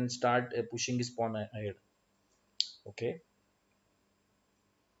 and he can start pushing his pawn ahead. Okay,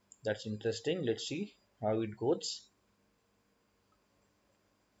 that's interesting. Let's see how it goes.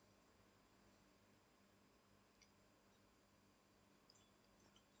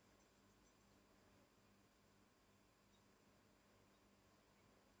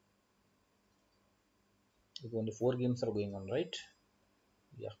 Only 4 games are going on, right?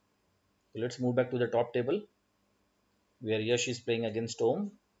 Yeah. So let's move back to the top table where Yash is playing against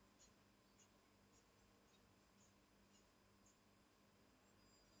Om.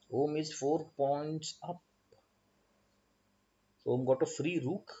 Om is 4 points up. So Om got a free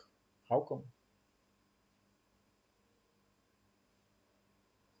rook. How come?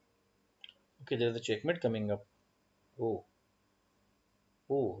 Okay, there's a checkmate coming up. Oh,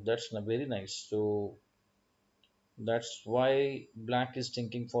 oh, that's very nice. So that's why black is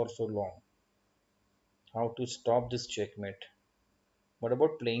thinking for so long. How to stop this checkmate? What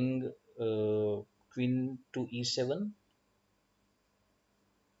about playing queen to e7?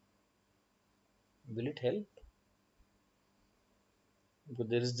 Will it help? Because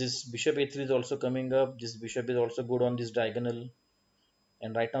there is this bishop a3 is also coming up. This bishop is also good on this diagonal.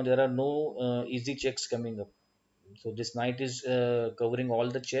 And right now there are no easy checks coming up. So this knight is covering all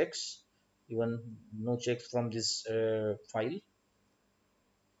the checks, even no checks from this file.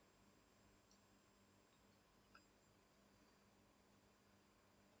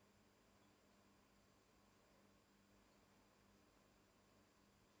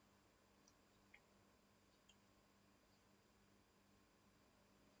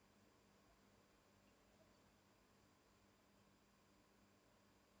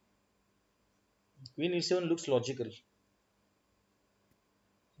 Queen e7 looks logical.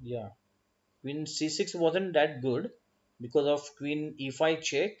 Yeah, queen c6 wasn't that good because of queen e5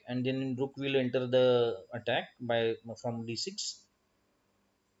 check, and then rook will enter the attack by from d6.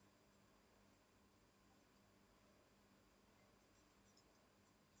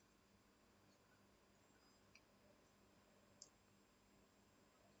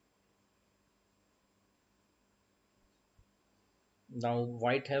 Now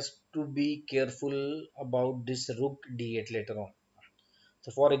white has to be careful about this rook d8 later on.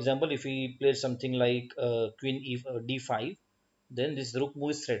 So for example, if he plays something like queen d5, then this rook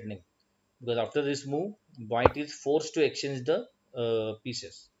move is threatening, because after this move, white is forced to exchange the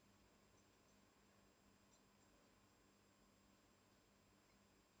pieces.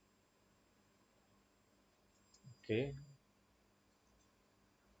 Okay,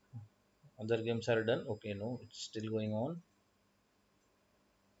 other games are done. Okay, no, it's still going on.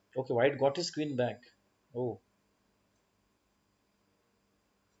 Okay, white got his queen back. Oh,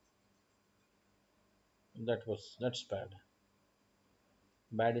 that's bad.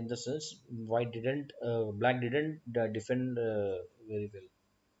 Bad in the sense white didn't, black didn't defend very well.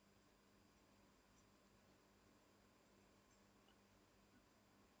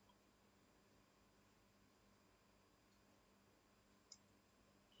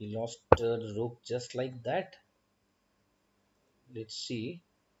 He lost rook just like that. Let's see.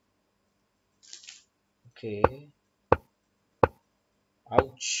 Okay,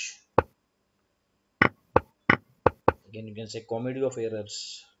 ouch. Again, you can say comedy of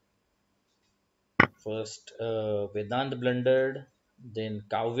errors. First, Vedant blundered, then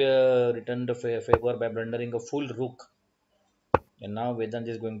Kavya returned the favor by blundering a full rook, and now Vedant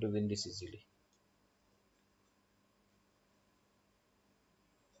is going to win this easily.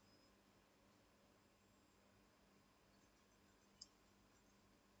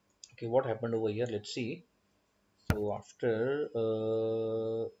 Okay, what happened over here? Let's see. So after,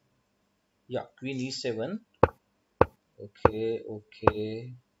 yeah, Queen E7. Okay,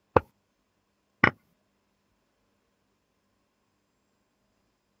 okay,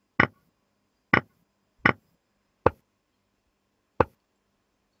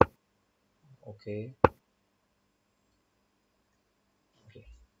 okay, okay.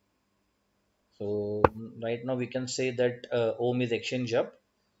 So right now we can say that Om is exchange up,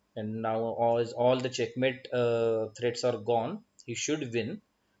 and now all the checkmate threats are gone. He should win.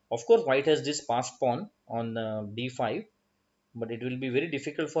 Of course, White has this passed pawn on d5, but it will be very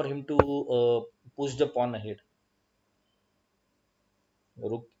difficult for him to push the pawn ahead.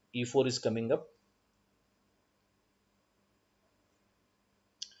 Rook e4 is coming up.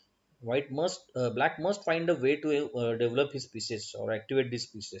 Black must find a way to develop his pieces or activate these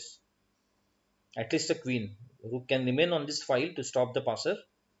pieces. At least a queen. Rook can remain on this file to stop the passer.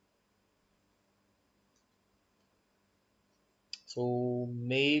 So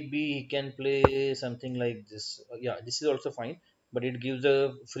maybe he can play something like this. Yeah, this is also fine, but it gives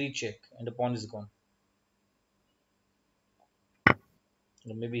a free check and the pawn is gone.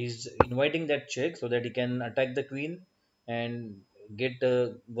 Maybe he's inviting that check so that he can attack the queen and get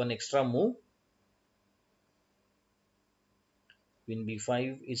one extra move. Queen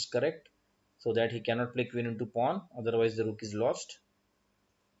b5 is correct, so that he cannot play queen into pawn, otherwise the rook is lost.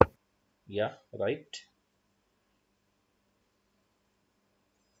 Yeah, right.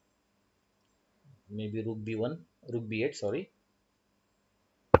 Maybe rook b1, rook b8, sorry.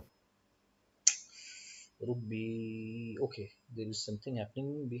 Rook b, okay, there is something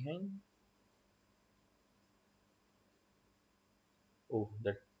happening behind. Oh,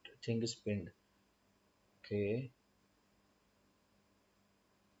 that thing is pinned. Okay,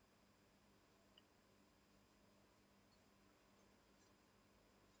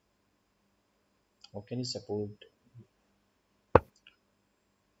 how can he support?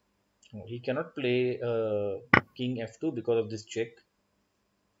 Oh, he cannot play king f2 because of this check.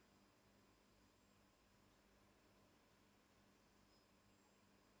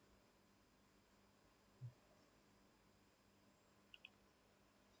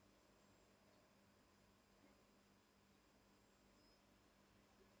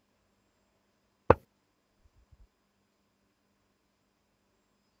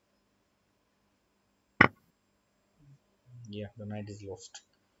 Yeah, the knight is lost.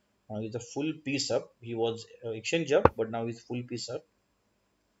 Now he's a full piece up. He was exchange up, but now he's full piece up.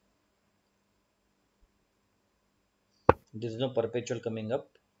 There is no perpetual coming up.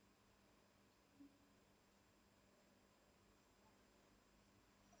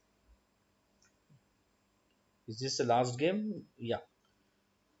 Is this the last game? Yeah,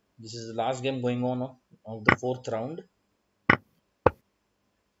 this is the last game going on of the fourth round.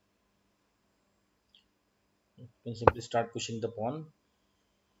 You can simply start pushing the pawn.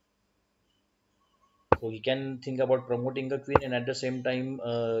 So he can think about promoting a queen, and at the same time,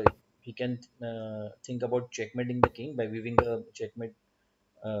 he can think about checkmating the king by weaving a checkmate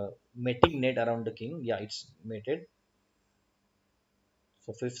mating net around the king. Yeah, it's mated.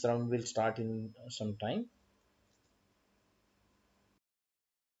 So fifth round will start in some time.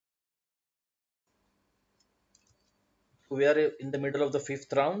 So we are in the middle of the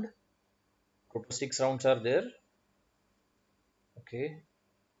fifth round. Total six rounds are there. Okay.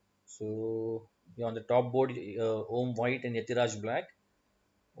 So yeah, on the top board, Om white and Yatiraj black.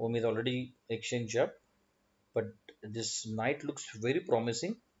 Om is already exchanged up, but this knight looks very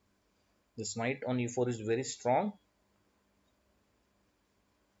promising. This knight on e4 is very strong.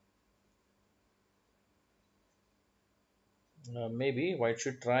 Maybe white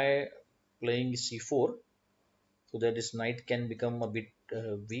should try playing c4 so that this knight can become a bit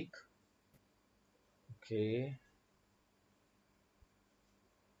weak. Okay,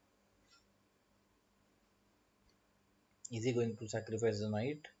 is he going to sacrifice the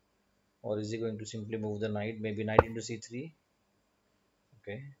knight, or is he going to simply move the knight? Maybe knight into c3.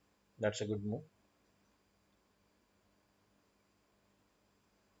 Okay, that's a good move.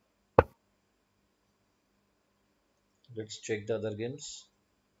 Let's check the other games.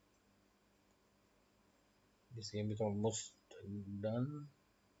 This game is almost done.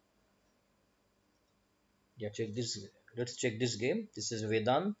 Yeah, check this. Let's check this game. This is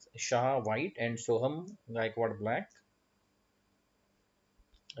Vedant Shah white and Soham Gaikwad black.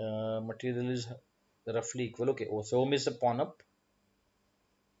 Material is roughly equal. Okay, oh, Soham is a pawn up.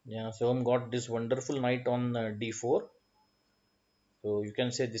 Yeah, Soham got this wonderful knight on d4. So you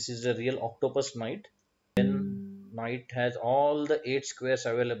can say this is a real octopus knight. Then knight has all the 8 squares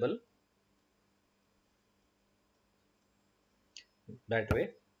available that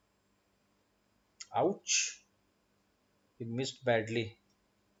way. Ouch! He missed badly.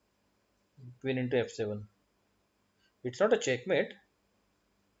 Queen into f7. It's not a checkmate,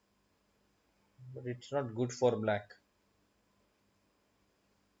 but it's not good for black.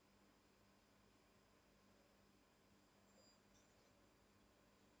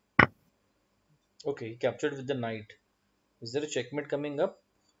 Okay, he captured with the knight. Is there a checkmate coming up?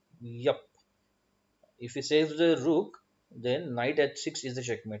 Yup. If he saves the rook, then knight h6 is the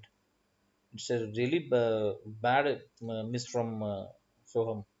checkmate. It's a really bad miss from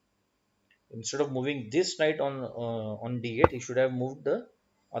Soham. Instead of moving this knight on d8, he should have moved the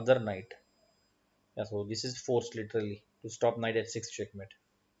other knight. Yeah, so this is forced literally to stop knight h6 checkmate.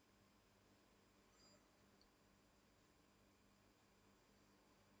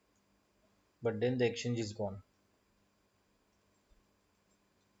 But then the exchange is gone.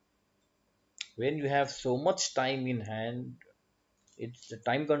 When you have so much time in hand, it's the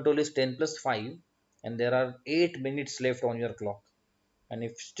time control is 10 plus 5, and there are 8 minutes left on your clock. And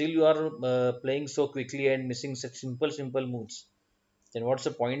if still you are playing so quickly and missing such simple moves, then what's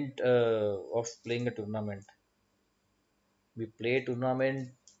the point of playing a tournament? We play a tournament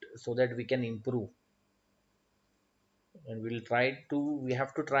so that we can improve, and we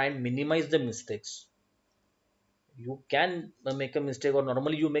have to try and minimize the mistakes. You can make a mistake, or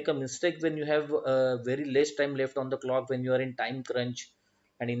normally you make a mistake when you have very less time left on the clock, when you are in time crunch,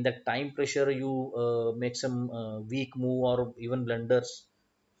 and in that time pressure you make some weak move or even blunders.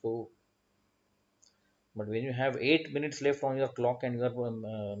 So but when you have 8 minutes left on your clock and you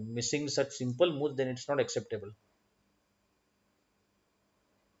are missing such simple moves, then it's not acceptable.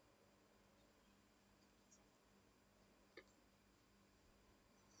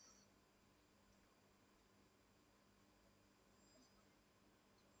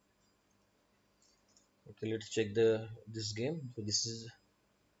 Okay, let's check the this game. So this is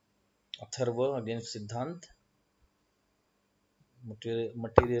Atharva against Siddhant.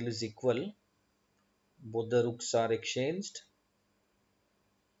 Material is equal. Both the rooks are exchanged.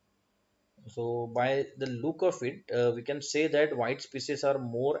 So by the look of it, we can say that white pieces are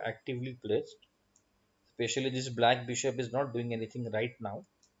more actively placed. Especially this black bishop is not doing anything right now,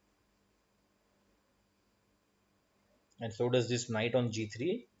 and so does this knight on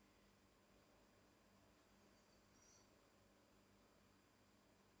g3.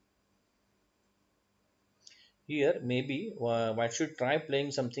 Here, maybe white should try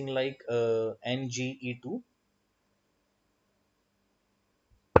playing something like NGE2.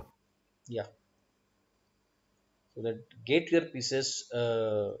 Yeah, so that get your pieces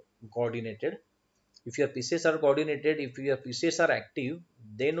coordinated. If your pieces are coordinated, if your pieces are active,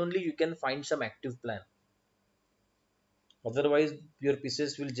 then only you can find some active plan. Otherwise, your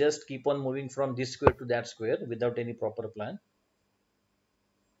pieces will just keep on moving from this square to that square without any proper plan.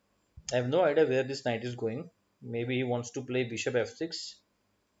 I have no idea where this knight is going. Maybe he wants to play bishop f6.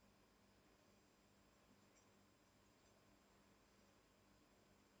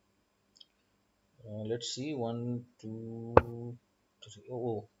 Let's see. One, two, three.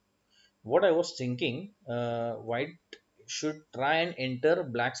 Oh, what I was thinking, white should try and enter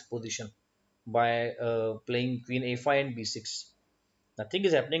black's position by playing queen a5 and b6. Nothing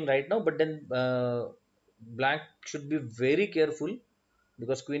is happening right now, but then black should be very careful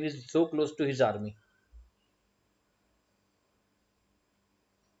because queen is so close to his army.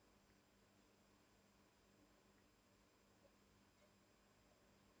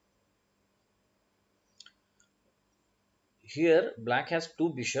 here black has two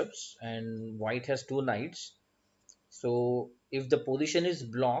bishops and white has two knights. So if the position is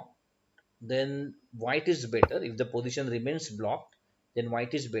blocked, then white is better. If the position remains blocked, then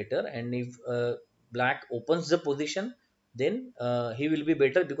white is better. And if black opens the position, then he will be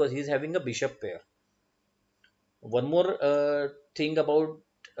better because he is having a bishop pair. One more thing about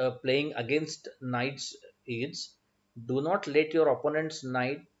playing against knights is, do not let your opponent's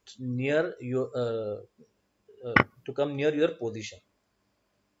knight near your to come near your position,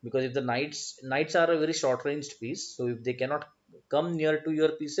 because if the knights are a very short ranged piece, so if they cannot come near to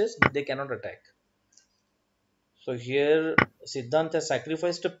your pieces, they cannot attack. So here Siddhant has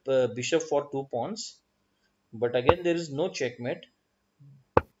sacrificed a bishop for 2 pawns, but again there is no checkmate.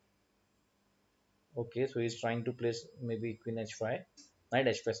 Okay, so he's trying to place maybe queen h5, knight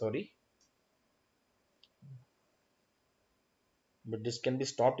h5, sorry, but this can be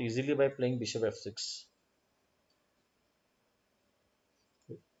stopped easily by playing bishop f6,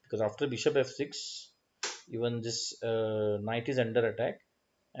 because after bishop f6, even this knight is under attack,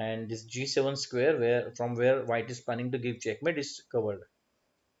 and this g7 square, where from where white is planning to give checkmate, is covered.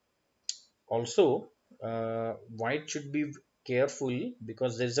 Also, white should be careful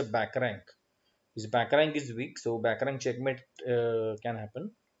because there is a back rank. His back rank is weak, so back rank checkmate can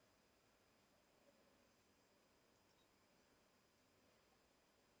happen.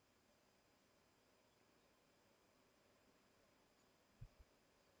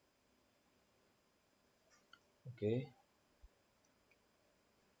 Okay,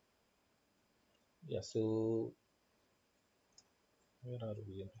 yeah. So where are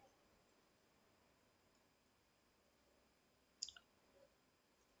we?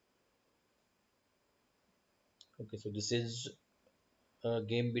 Okay, so this is a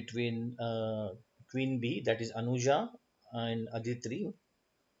game between Queen B, that is Anuja, and Aditri.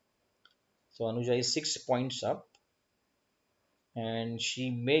 So Anuja is 6 points up, and she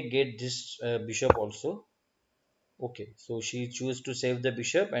may get this bishop also. Okay, so she chose to save the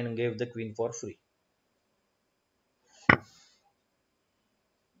bishop and gave the queen for free.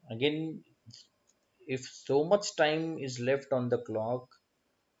 Again, if so much time is left on the clock,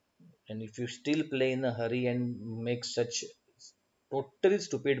 and if you still play in a hurry and make such totally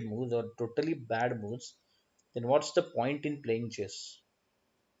stupid moves or totally bad moves, then what's the point in playing chess?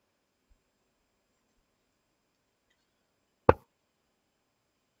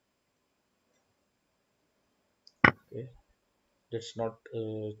 Okay, let's not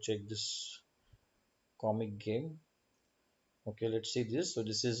check this comic game. Okay, let's see this. So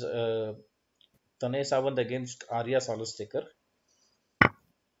this is Tanay Sawant against Arya Salastekar.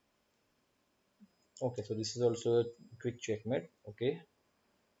 Okay, so this is also a quick checkmate. Okay,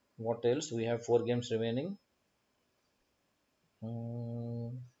 what else? We have 4 games remaining.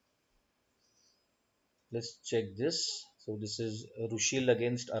 Um, let's check this. So this is Rushil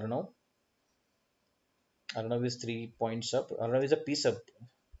against Arnav. Arnav is 3 points up. Arnav is a piece up,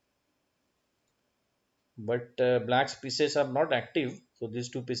 but black's pieces are not active. So these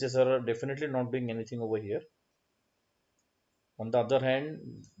two pieces are definitely not doing anything over here. On the other hand,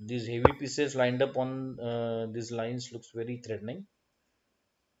 these heavy pieces lined up on these lines looks very threatening.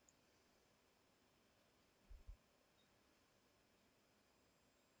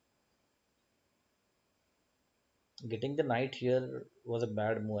 Getting the knight here was a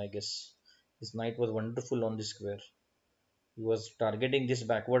bad move, I guess. This knight was wonderful on the square. He was targeting this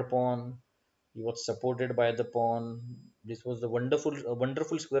backward pawn. He was supported by the pawn. This was a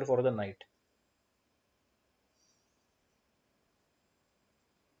wonderful square for the knight.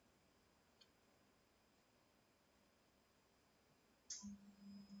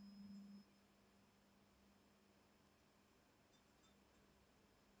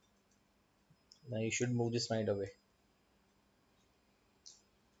 Now you should move this knight away.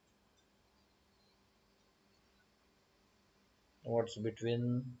 What's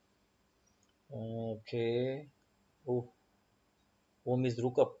between? Okay. Oh, home is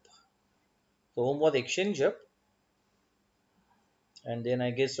rook up. So home was exchange up, and then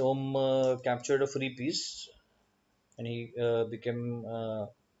I guess home captured a free piece, and he became a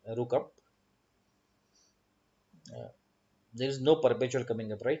rook up. Uh, there is no perpetual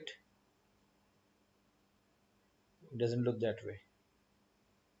coming up, right? It doesn't look that way.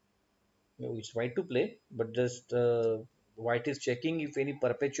 No, it's white to play, but just white is checking if any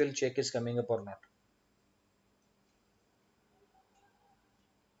perpetual check is coming up or not.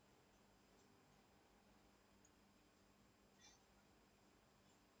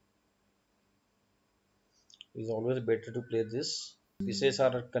 It's always better to play this. Pieces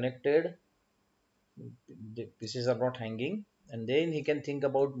are connected, the pieces are not hanging, and then he can think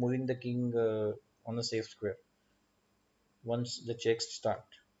about moving the king on a safe square. once the checks start.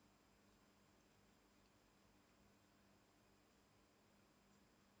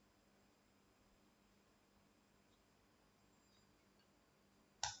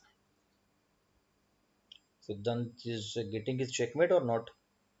 Siddhant is getting his checkmate or not?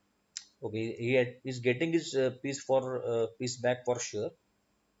 Okay, is getting his piece back for sure,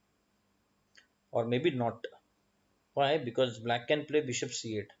 or maybe not. Why? Because black can play bishop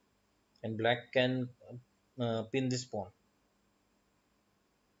c8, and black can pin this pawn.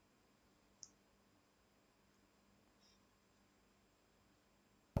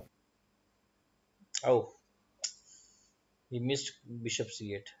 Oh, he missed bishop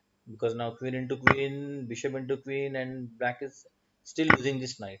c8 because now queen into queen, bishop into queen, and black is still losing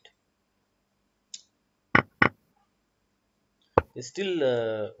this knight. It's still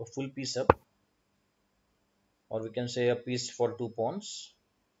a full piece up, or we can say a piece for two pawns.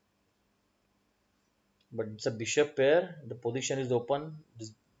 But it's a bishop pair. The position is open.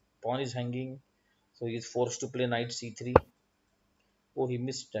 This pawn is hanging, so he is forced to play knight c3. Oh, he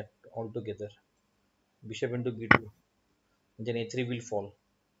missed that altogether. Bishop into b2. Then a3 will fall.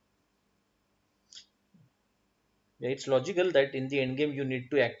 Yeah, it's logical that in the endgame you need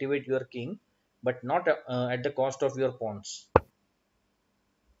to activate your king, but not at the cost of your pawns,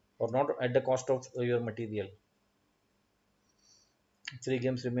 or not at the cost of your material. Three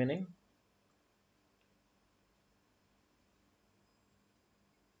games remaining.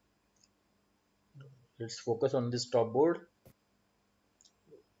 Let's focus on this top board.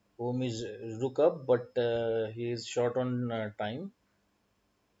 Home is rook up, but he is short on time.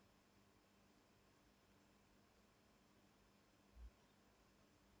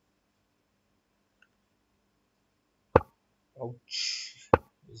 Ouch.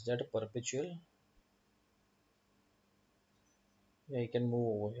 Is that a perpetual? Yeah, he can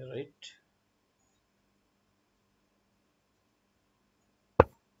move over here, right?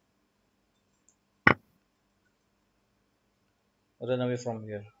 Run away from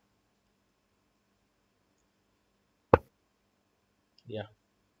here. Yeah.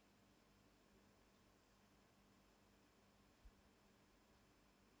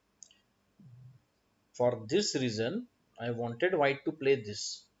 For this reason, I wanted white to play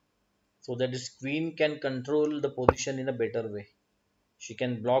this so that his queen can control the position in a better way. She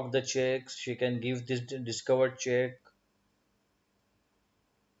can block the checks. She can give this discovered check.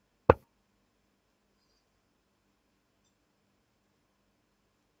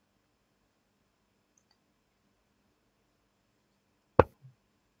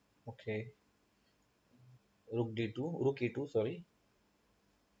 Okay. Rook d2. Rook e2. Sorry.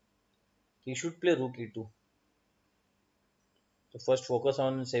 He should play rook e2. So first focus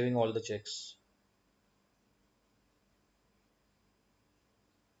on saving all the checks.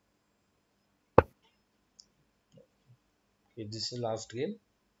 Okay, this is last game.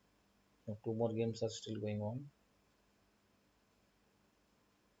 Now two more games are still going on.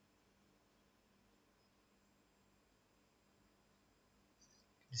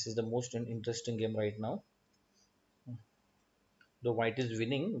 This is the most interesting game right now. The white is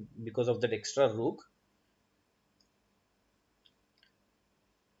winning because of that extra rook.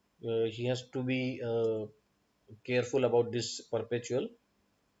 He has to be careful about this perpetual.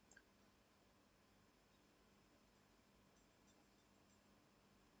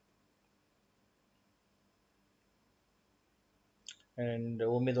 And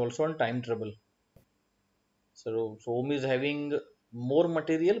Om is also on time trouble. So Om is having more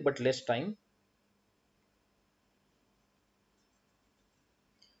material but less time.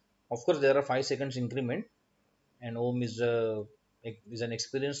 Of course, there are 5 seconds increment, and Om is an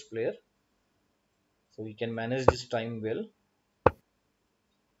experienced player, so he can manage this time well.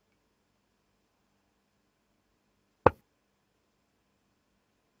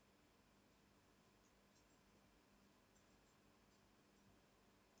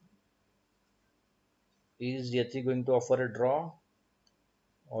 Is Yati going to offer a draw,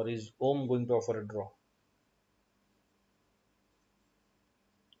 or is Om going to offer a draw,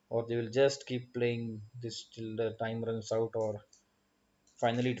 or they will just keep playing this till the time runs out, or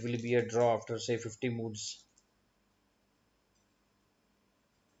finally it will be a draw after say 50 moves.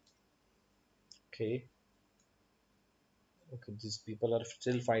 Okay, okay, these people are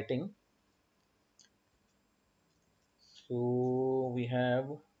still fighting. So we have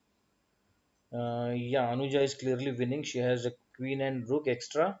yeah, Anuja is clearly winning. She has a queen and rook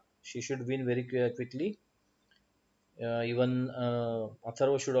extra. She should win very quickly. Even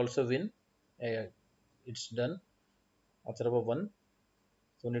Atharva should also win. It's done. Atharva won.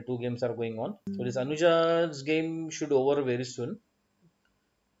 So only two games are going on. So this Anuja's game should over very soon.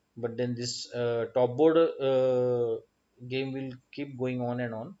 But then this top board game will keep going on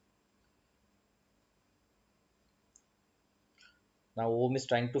and on. Now Om is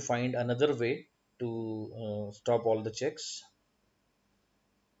trying to find another way to stop all the checks.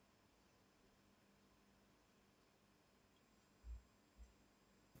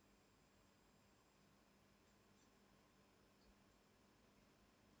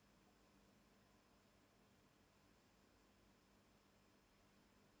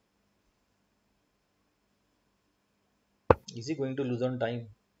 Is he going to lose on time?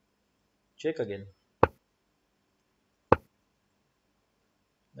 Check again.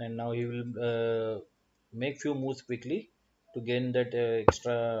 And now he will make few moves quickly to gain that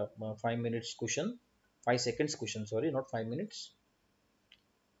extra 5 minutes cushion, 5 seconds cushion, sorry, not 5 minutes.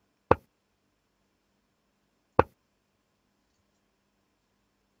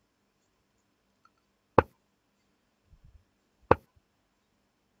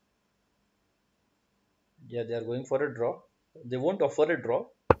 Yeah, they are going for a draw. They won't offer a draw.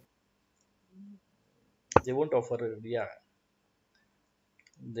 They won't offer yeah,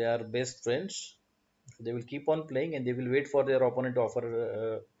 they are best friends. They will keep on playing and they will wait for their opponent to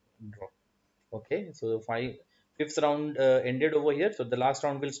offer draw. Okay, so fifth round ended over here, so the last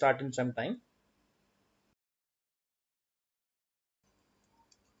round will start in some time.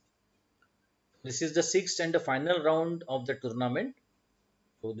 This is the sixth and the final round of the tournament.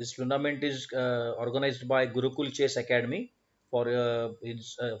 So this tournament is organized by Gurukul Chess Academy for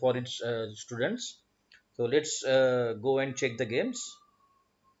its students. So let's go and check the games.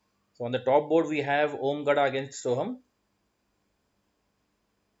 So on the top board we have Om Gada against Soham.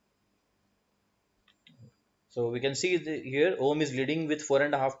 So we can see here Om is leading with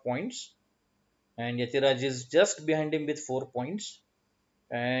 4.5 points, and Yatiraj is just behind him with 4 points,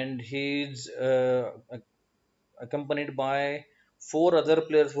 and he's accompanied by four other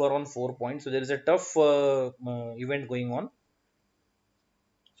players who are on 4 points. So there is a tough event going on.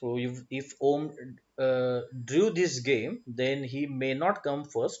 So if Om drew this game, then he may not come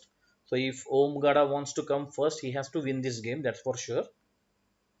first. So if Om Gada wants to come first, he has to win this game. That's for sure.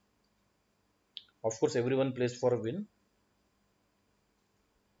 Of course, everyone plays for a win.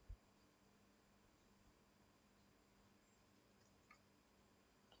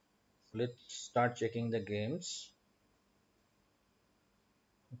 Let's start checking the games.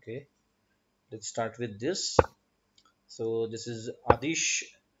 Okay, let's start with this. So this is Adish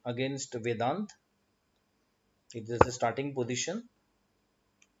against Vedant. It is the starting position.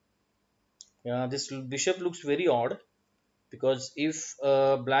 This bishop looks very odd because if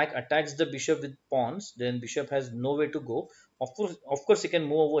black attacks the bishop with pawns, then bishop has no way to go. Of course, he can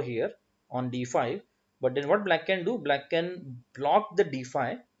move over here on d5. But then what black can do? Black can block the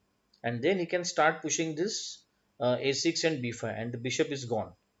d5, and then he can start pushing this a6 and b5, and the bishop is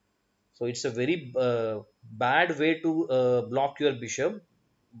gone. So it's a very bad way to block your bishop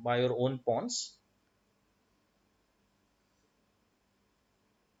by your own pawns.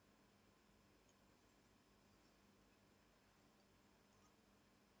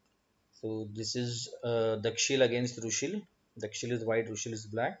 So this is Dakshil against Rushil. Dakshil is white, Rushil is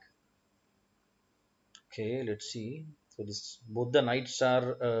black. Okay, let's see. So this both the knights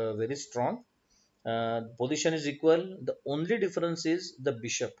are very strong. Position is equal. The only difference is the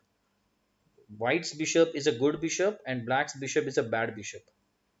bishop. White's bishop is a good bishop, and black's bishop is a bad bishop.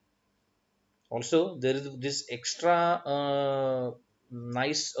 Also, there is this extra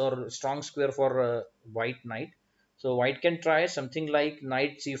nice or strong square for white knight. So white can try something like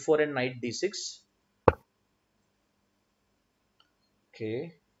knight c4 and knight d6.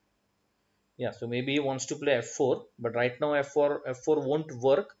 Okay, yeah. So maybe he wants to play f4, but right now f4 won't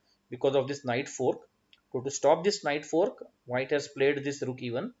work because of this knight fork. So to stop this knight fork, white has played this rook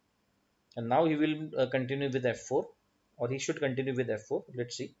e1, and now he will continue with f4, or he should continue with f4.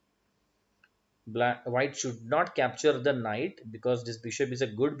 Let's see. White should not capture the knight because this bishop is a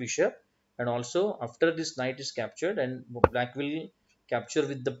good bishop, and also after this knight is captured, and black will capture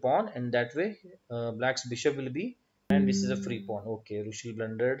with the pawn, and that way black's bishop will be, and this is a free pawn. Okay, Rushil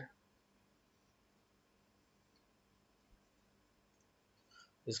blundered.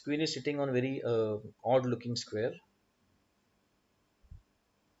 His queen is sitting on very odd looking square.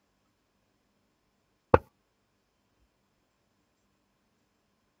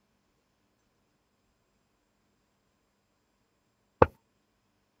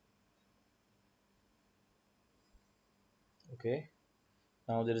 Okay,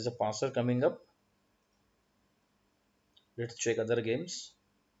 now there is a passer coming up. Let's check other games.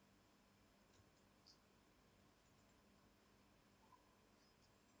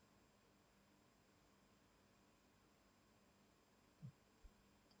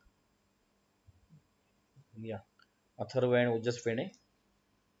 Yeah, Atharva and Ojas Fene.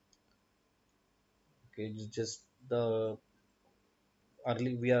 Okay, it's just the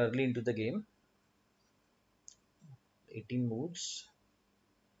early, we are early into the game. 18 moves.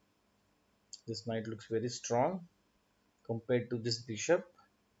 This knight looks very strong compared to this bishop.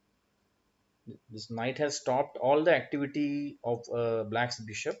 This knight has stopped all the activity of black's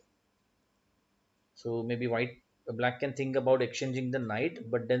bishop. So maybe black can think about exchanging the knight,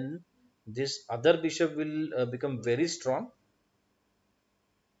 but then this other bishop will become very strong.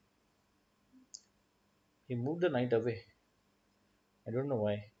 He moved the knight away. I don't know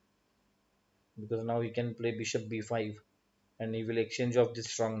why, because now he can play bishop b5 and he will exchange off this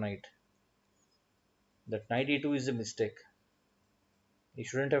strong knight. That knight e2 is a mistake. He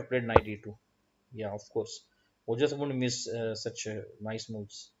shouldn't have played knight e2. Yeah, of course. Ojas won't miss such nice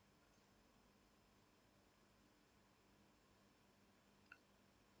moves.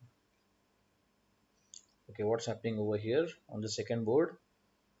 Okay, what's happening over here on the second board?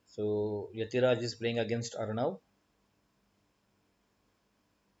 So Yatiraj is playing against Arnav.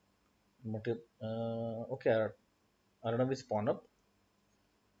 Okay, Arnav is pawn up,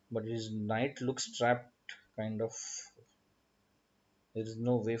 but his knight looks trapped, kind of. There is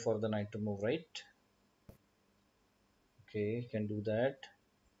no way for the knight to move, right? Okay, can do that.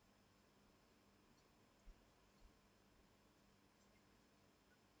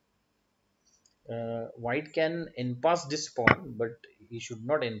 White can in-pass this pawn, but he should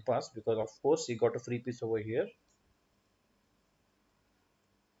not in-pass because, of course, he got a free piece over here.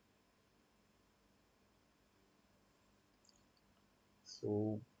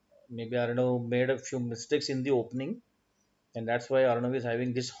 So maybe Arnav made a few mistakes in the opening, and that's why Arnav is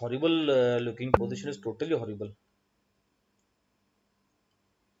having this horrible looking position. Is totally horrible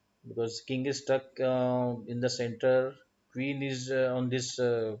because king is stuck in the center. Queen is on this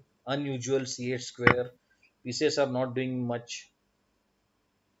unusual c8 square. Pieces are not doing much,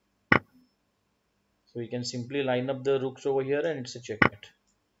 so you can simply line up the rooks over here, and it's a checkmate.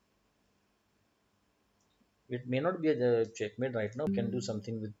 It may not be a checkmate right now. Can do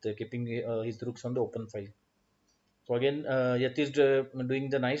something with keeping his rooks on the open file. So again, Yati is doing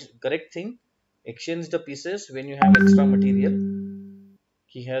the nice correct thing. Exchange the pieces when you have extra material.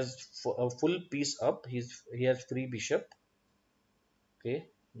 He has a full piece up. He has free bishop. Okay,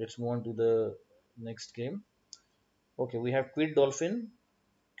 let's move on to the next game. Okay, we have Quid Dolphin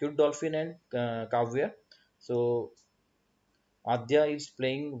and Kavya. So Adya is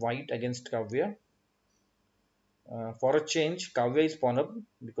playing white against Kavya. For a change, Kavya is pawn up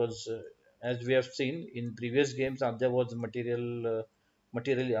because, as we have seen in previous games, Adya was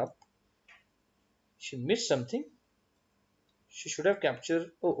materially up. She missed something. She should have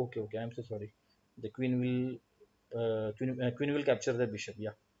captured. Oh, okay, okay. I'm so sorry. The queen will capture the bishop.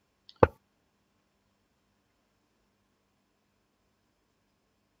 Yeah.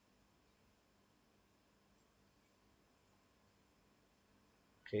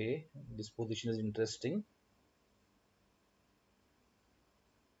 Okay. This position is interesting.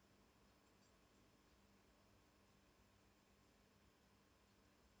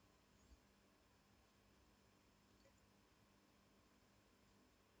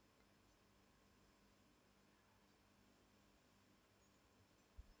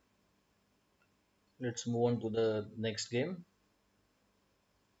 Let's move on to the next game.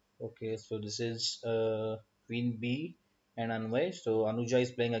 Okay, so this is Queen B and Anvay. So Anuja is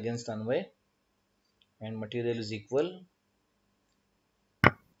playing against Anvay, and material is equal.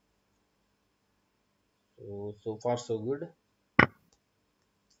 So far so good.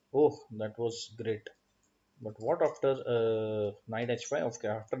 Oh, that was great. But what after knight h5? Okay,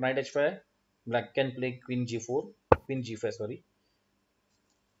 after knight h5, black can play queen g4, queen g5. Sorry,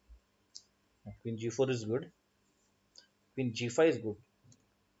 queen g4 is good. Queen g5 is good.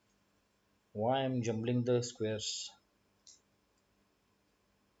 Why I'm jumbling the squares?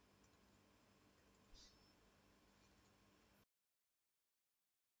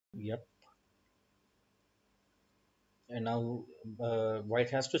 Yep. And now white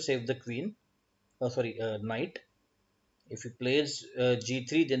has to save the queen. Oh, sorry, knight. If he plays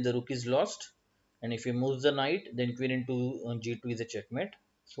g3, then the rook is lost. And if he moves the knight, then queen into g2 is a checkmate.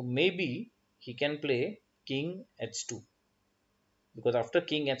 So maybe he can play king h2 because after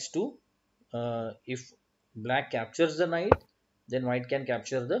king h2, if black captures the knight, then white can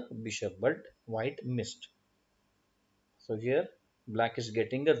capture the bishop. But white missed. So here black is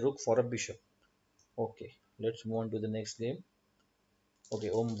getting a rook for a bishop. Okay, let's move on to the next game. Okay,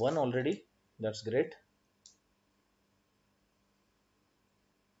 Om won already. That's great.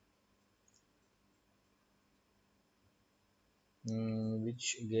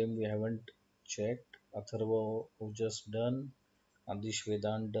 Which game we haven't checked? Atharva who just done. Adish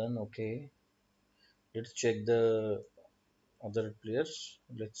Vedant done. Okay. Let's check the other players.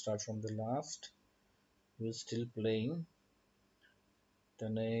 Let's start from the last. Who's still playing?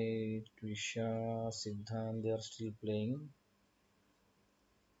 Tanay, Trisha, Siddhant, they are still playing.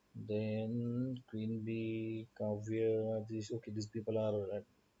 Then Queen Bee, Kavya, these people are at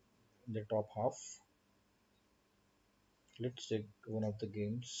the top half. Let's check one of the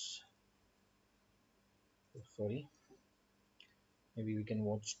games. Sorry, maybe we can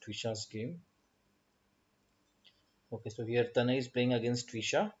watch Trisha's game. Okay, so here Tanay is playing against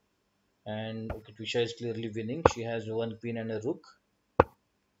Trisha, and okay, Trisha is clearly winning. She has one queen and a rook,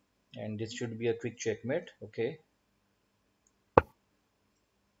 and this should be a quick checkmate. Okay,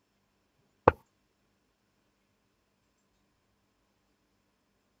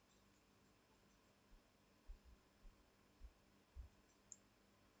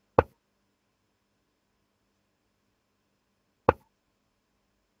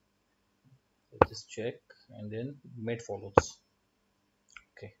 let's just check, and then mate follows.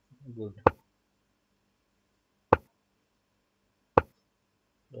 Okay, good.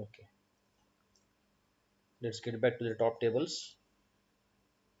 Okay, let's get back to the top tables.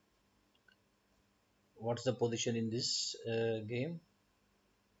 What's the position in this game?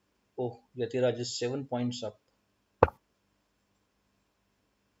 Oh, Yatiraj is 7 points up.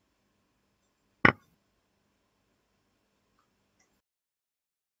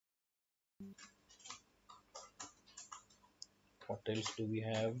 What else do we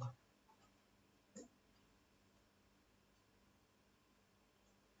have?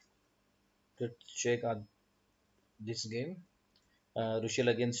 Let's check this game. Rushil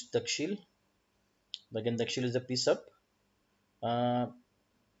against Dakshil. Again, Dakshil is a piece up. Uh,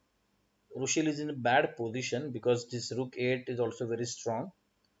 Rushil is in a bad position because this Rook 8 is also very strong.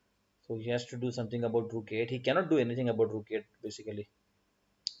 So he has to do something about Rook 8. He cannot do anything about Rook 8 basically.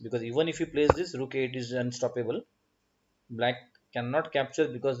 Because even if he plays this, Rook 8 is unstoppable. Black cannot capture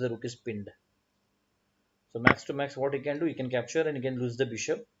because the Rook is pinned. So max to max, what he can do, he can capture and he can lose the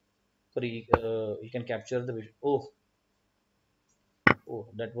bishop. Sorry, he can capture the bishop. Oh,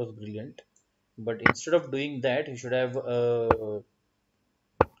 that was brilliant. But instead of doing that, he should have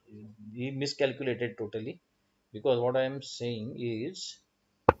he miscalculated totally. Because what I am saying is,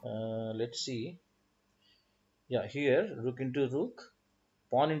 let's see. Yeah, here rook into rook,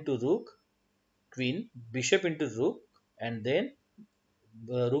 pawn into rook, queen, bishop into rook, and then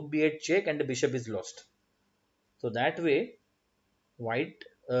rook b8 check, and the bishop is lost. So that way, white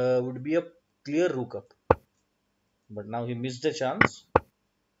would be a clear rook up. But now he missed the chance.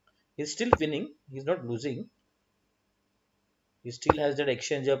 He's still winning. He's not losing. He still has that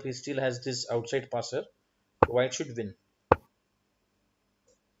exchange up. He still has this outside passer. White should win.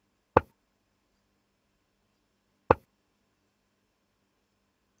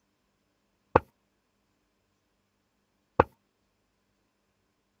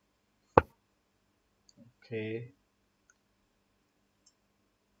 Okay.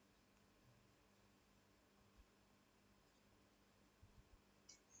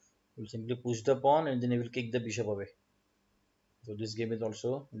 He will simply push the pawn and then he will kick the bishop away. So this game is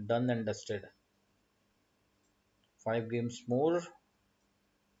also done and dusted. 5 games more.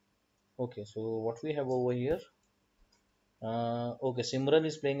 Okay, so what we have over here? Okay, Simran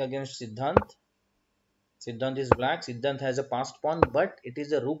is playing against Siddhant. Siddhant is black. Siddhant has a passed pawn, but it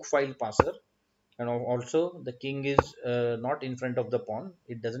is a rook file passer. And also the king is not in front of the pawn.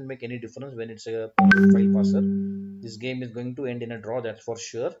 It doesn't make any difference when it's a rook file passer. This game is going to end in a draw, that's for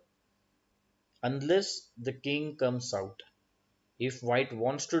sure. Unless the king comes out. If white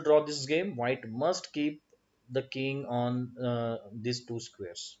wants to draw this game, white must keep the king on these two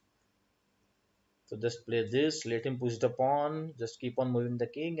squares. So just play this, let him push the pawn, just keep on moving the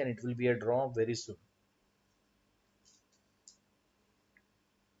king, and it will be a draw very soon.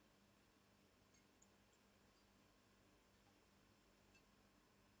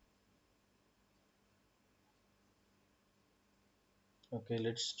 Okay,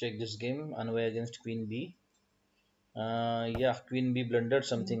 let's check this game. Anway against Queen B. Yeah, Queen B blundered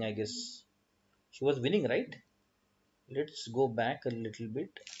something, I guess. She was winning, right? Let's go back a little bit.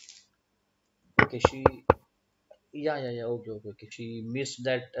 Okay, yeah. Okay. She missed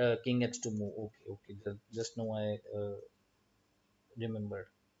that king h2 move. Okay. Just now I remembered.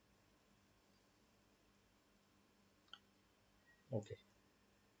 Okay.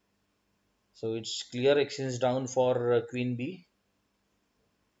 So it's clear exchange down for Queen B.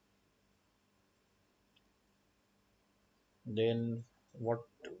 Then what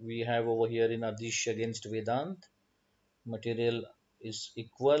we have over here in Adish against Vedant. Material is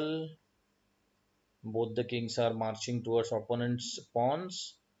equal. Both the kings are marching towards opponent's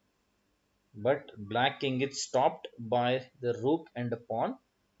pawns, but black king is stopped by the rook and the pawn.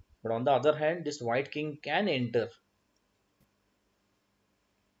 But on the other hand, this white king can enter.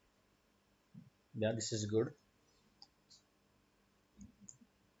 Yeah, this is good.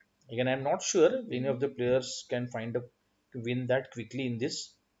 Again, I'm not sure if any of the players can find a to win that quickly in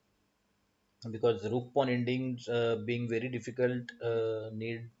this, because rook pawn endings being very difficult,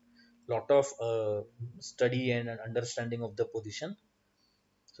 need lot of study and understanding of the position.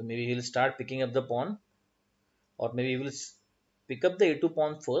 So maybe he'll start picking up the pawn, or maybe he will pick up the a2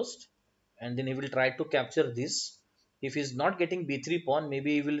 pawn first, and then he will try to capture this. If he's not getting b3 pawn,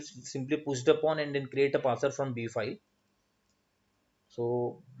 maybe he will simply push the pawn and then create a passer from b5.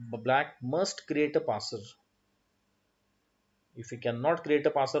 So black must create a passer. If he cannot create a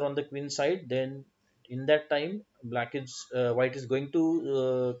passer on the queen side, then in that time black is white is going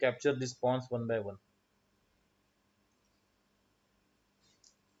to capture these pawns one by one.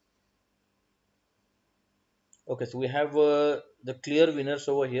 Okay, so we have the clear winners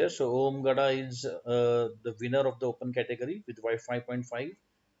over here. So Om Gada is the winner of the open category with 5.5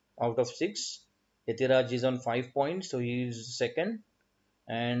 out of 6. Yatiraj is on 5 points, so he is second,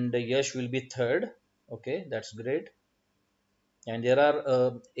 and Yash will be third. Okay, that's great. And there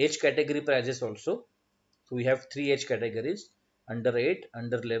are age category prizes also. So we have three age categories: under 8,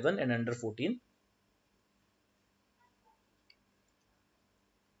 under 11, and under 14.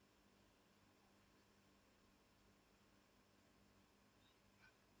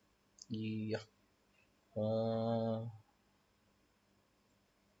 Yeah. Uh,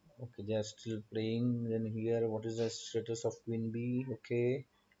 okay, they are still playing. Then here, what is the status of Queen B? Okay.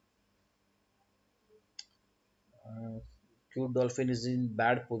 Cute Dolphin is in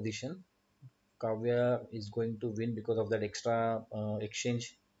bad position. Kavya is going to win because of that extra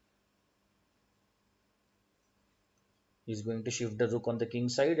exchange. He's going to shift the rook on the king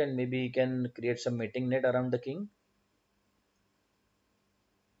side, and maybe he can create some mating net around the king.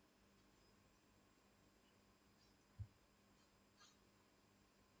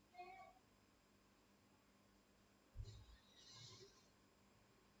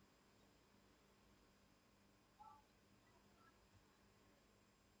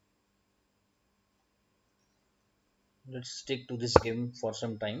 Let's stick to this game for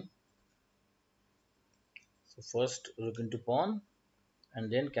some time. So first rook into pawn, and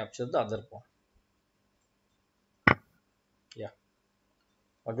then capture the other pawn. Yeah,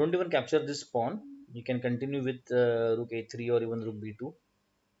 or don't even capture this pawn. You can continue with rook a3 or even rook b2.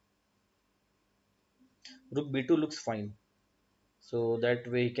 Rook b2 looks fine, so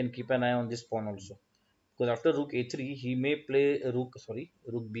that way he can keep an eye on this pawn also. Because after rook a3, he may play rook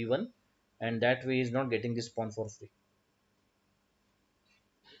b1, and that way he's not getting this pawn for free.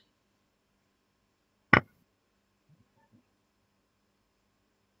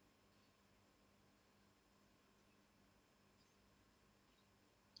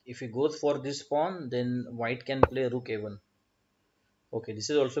 If he goes for this pawn, then white can play rook a1. Okay, this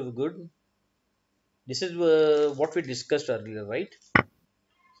is also good. This is what we discussed earlier, right?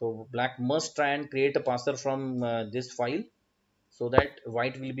 So black must try and create a passer from this file, so that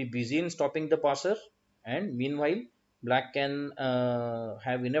white will be busy in stopping the passer, and meanwhile black can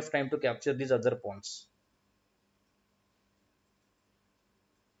have enough time to capture these other pawns.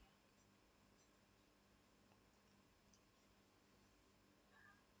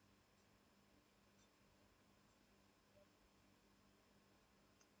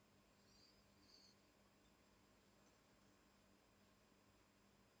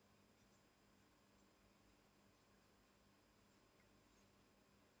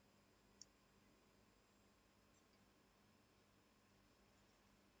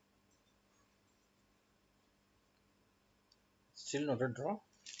 Still not a draw.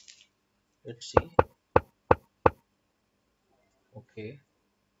 Let's see. Okay,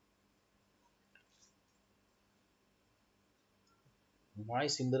 why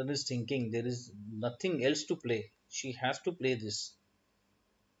Simran is thinking there is nothing else to play? She has to play this.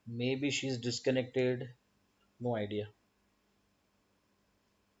 Maybe she's disconnected. No idea.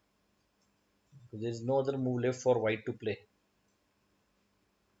 There is no other move left for white to play.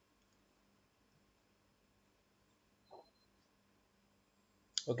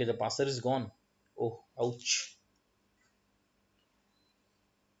 Okay, the passer is gone. Oh, ouch.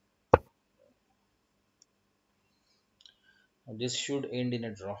 This should end in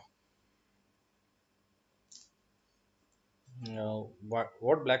a draw. Now,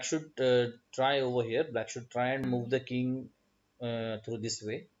 what black should try over here? Black should try and move the king through this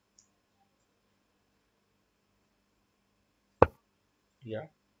way. Yeah.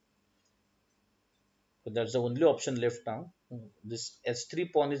 That's the only option left now. This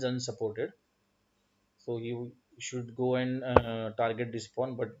h3 pawn is unsupported, so you should go and target this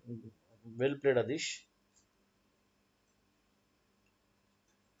pawn. But well played, Adish.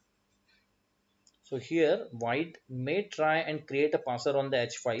 So here, white may try and create a passer on the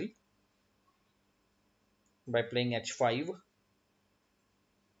h file by playing h5.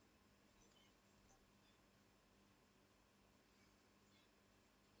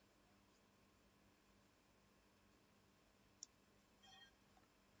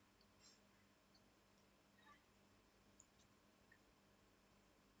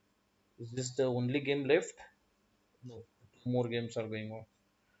 Is this the only game left? No, two more games are going on.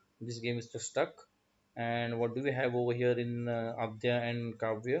 This game is just stuck. And what do we have over here in Adya and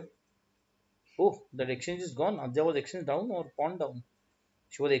Kavya? Oh, that exchange is gone. Adya was exchange down or pawn down?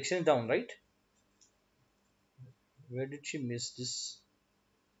 She was exchange down, right? Where did she miss this?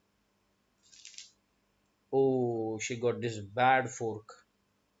 Oh, she got this bad fork.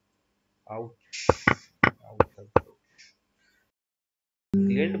 Ouch. Ouch, ouch.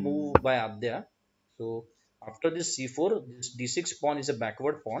 Brilliant move by Adya. So after this c4, this d6 pawn is a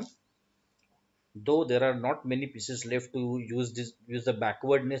backward pawn. Though there are not many pieces left to use the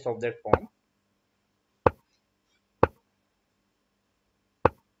backwardness of that pawn.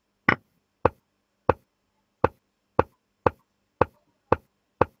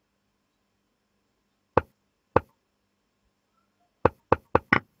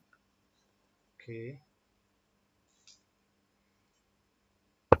 Okay.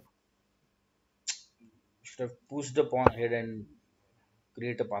 Should have pushed the pawn ahead and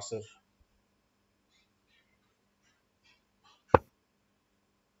create a passer.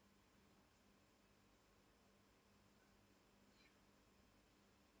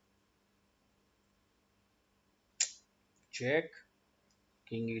 Check.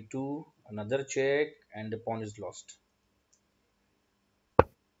 King e2. Another check. And the pawn is lost.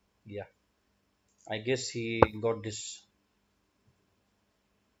 Yeah. I guess he got this.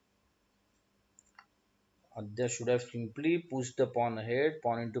 Adya should have simply pushed the pawn ahead.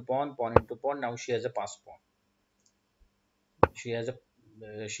 Pawn into pawn. Pawn into pawn. Now she has a pass pawn. She has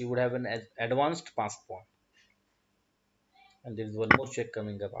a. She would have an advanced pass pawn. And there is one more check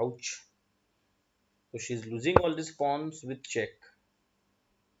coming up. Ouch. So she's losing all these pawns with check.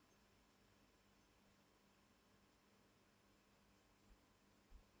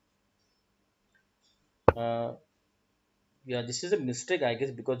 Uh, yeah, this is a mistake, I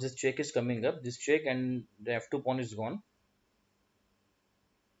guess, because this check is coming up. This check and the f2 pawn is gone.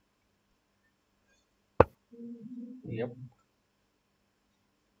 Yep,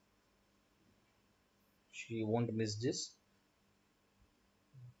 she won't miss this.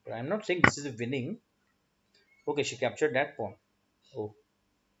 But I'm not saying this is a winning. Okay, she captured that pawn. Oh,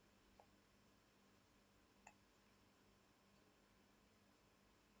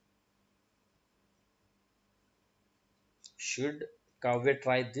 should Kavya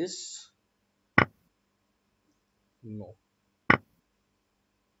try this? No.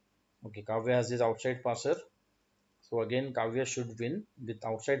 Okay, Kavya has this outside passer. So again, Kavya should win with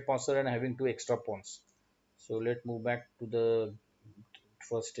outside passer and having two extra pawns. So let's move back to the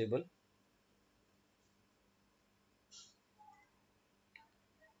first table.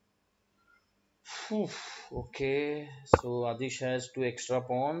 Phew. Okay, so Adish has two extra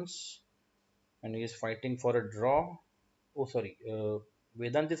pawns and he is fighting for a draw. Oh, sorry.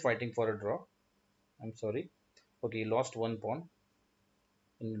 Vedant is fighting for a draw. I'm sorry. Okay, he lost one pawn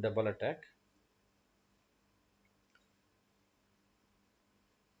in double attack.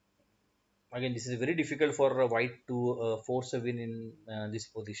 Again, this is very difficult for white to force a win in this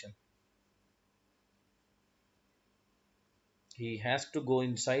position. He has to go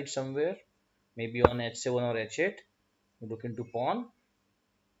inside somewhere, maybe on h7 or h8. Look into pawn,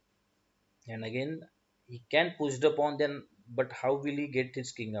 and again he can push the pawn. Then, but how will he get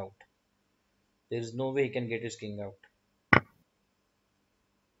his king out? There is no way he can get his king out.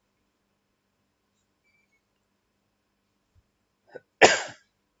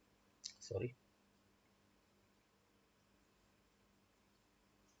 Sorry.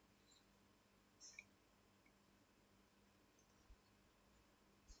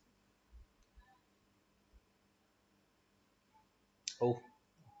 Oh,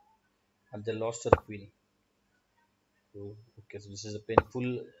 and they lost her queen. So, okay, so this is a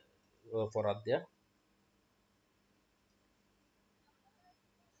painful for Adya.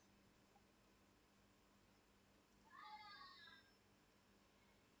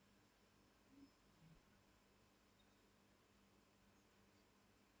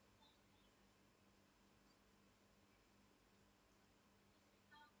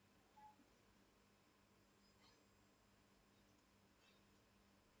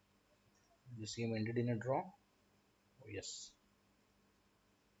 This game ended in a draw. Oh, yes.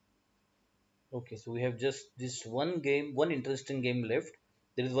 Okay, so we have just this one game, one interesting game left.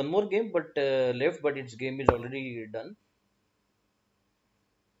 There is one more game, but left, but its game is already done.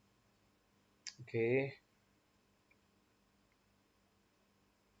 Okay,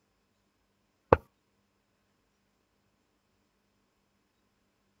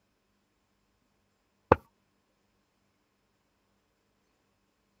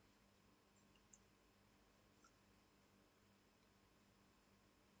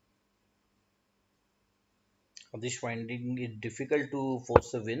 Adish finding it difficult to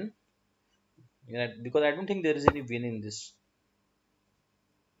force a win. Yeah, because I don't think there is any win in this,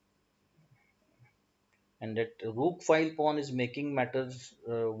 and that rook file pawn is making matters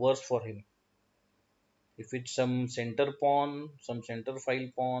worse for him. If it's some center pawn, some center file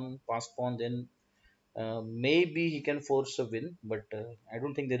pawn, pass pawn, then maybe he can force a win. But I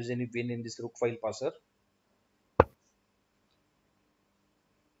don't think there is any win in this rook file passer,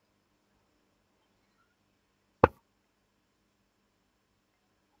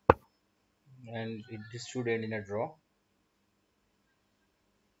 and this should end in a draw.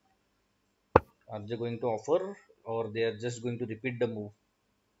 Are they going to offer, or they are just going to repeat the move?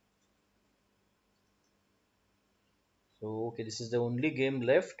 So okay, this is the only game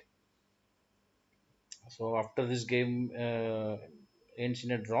left. So after this game ends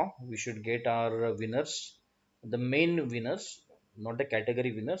in a draw, we should get our winners, the main winners, not the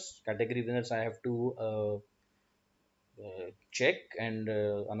category winners. Category winners I have to check and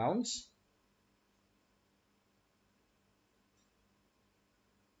announce.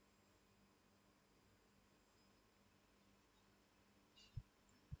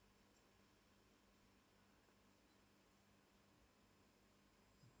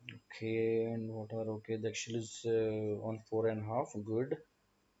 Okay, and what are okay? The actual is on 4.5. Good.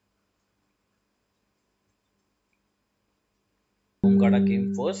 Umgada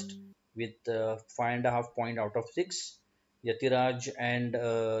came first with 5.5 point out of 6. Yatiraj and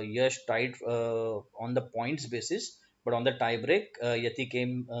Yash tied on the points basis, but on the tiebreak, Yati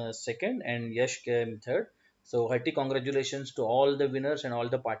came second and Yash came third. So, hearty congratulations to all the winners and all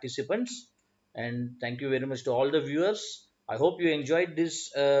the participants, and thank you very much to all the viewers. I hope you enjoyed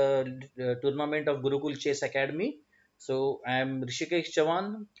this tournament of Gurukul Chess Academy. So, I am Rishikesh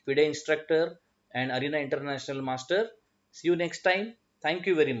Chavan, FIDE instructor and Arena International Master. See you next time. Thank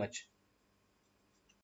you very much.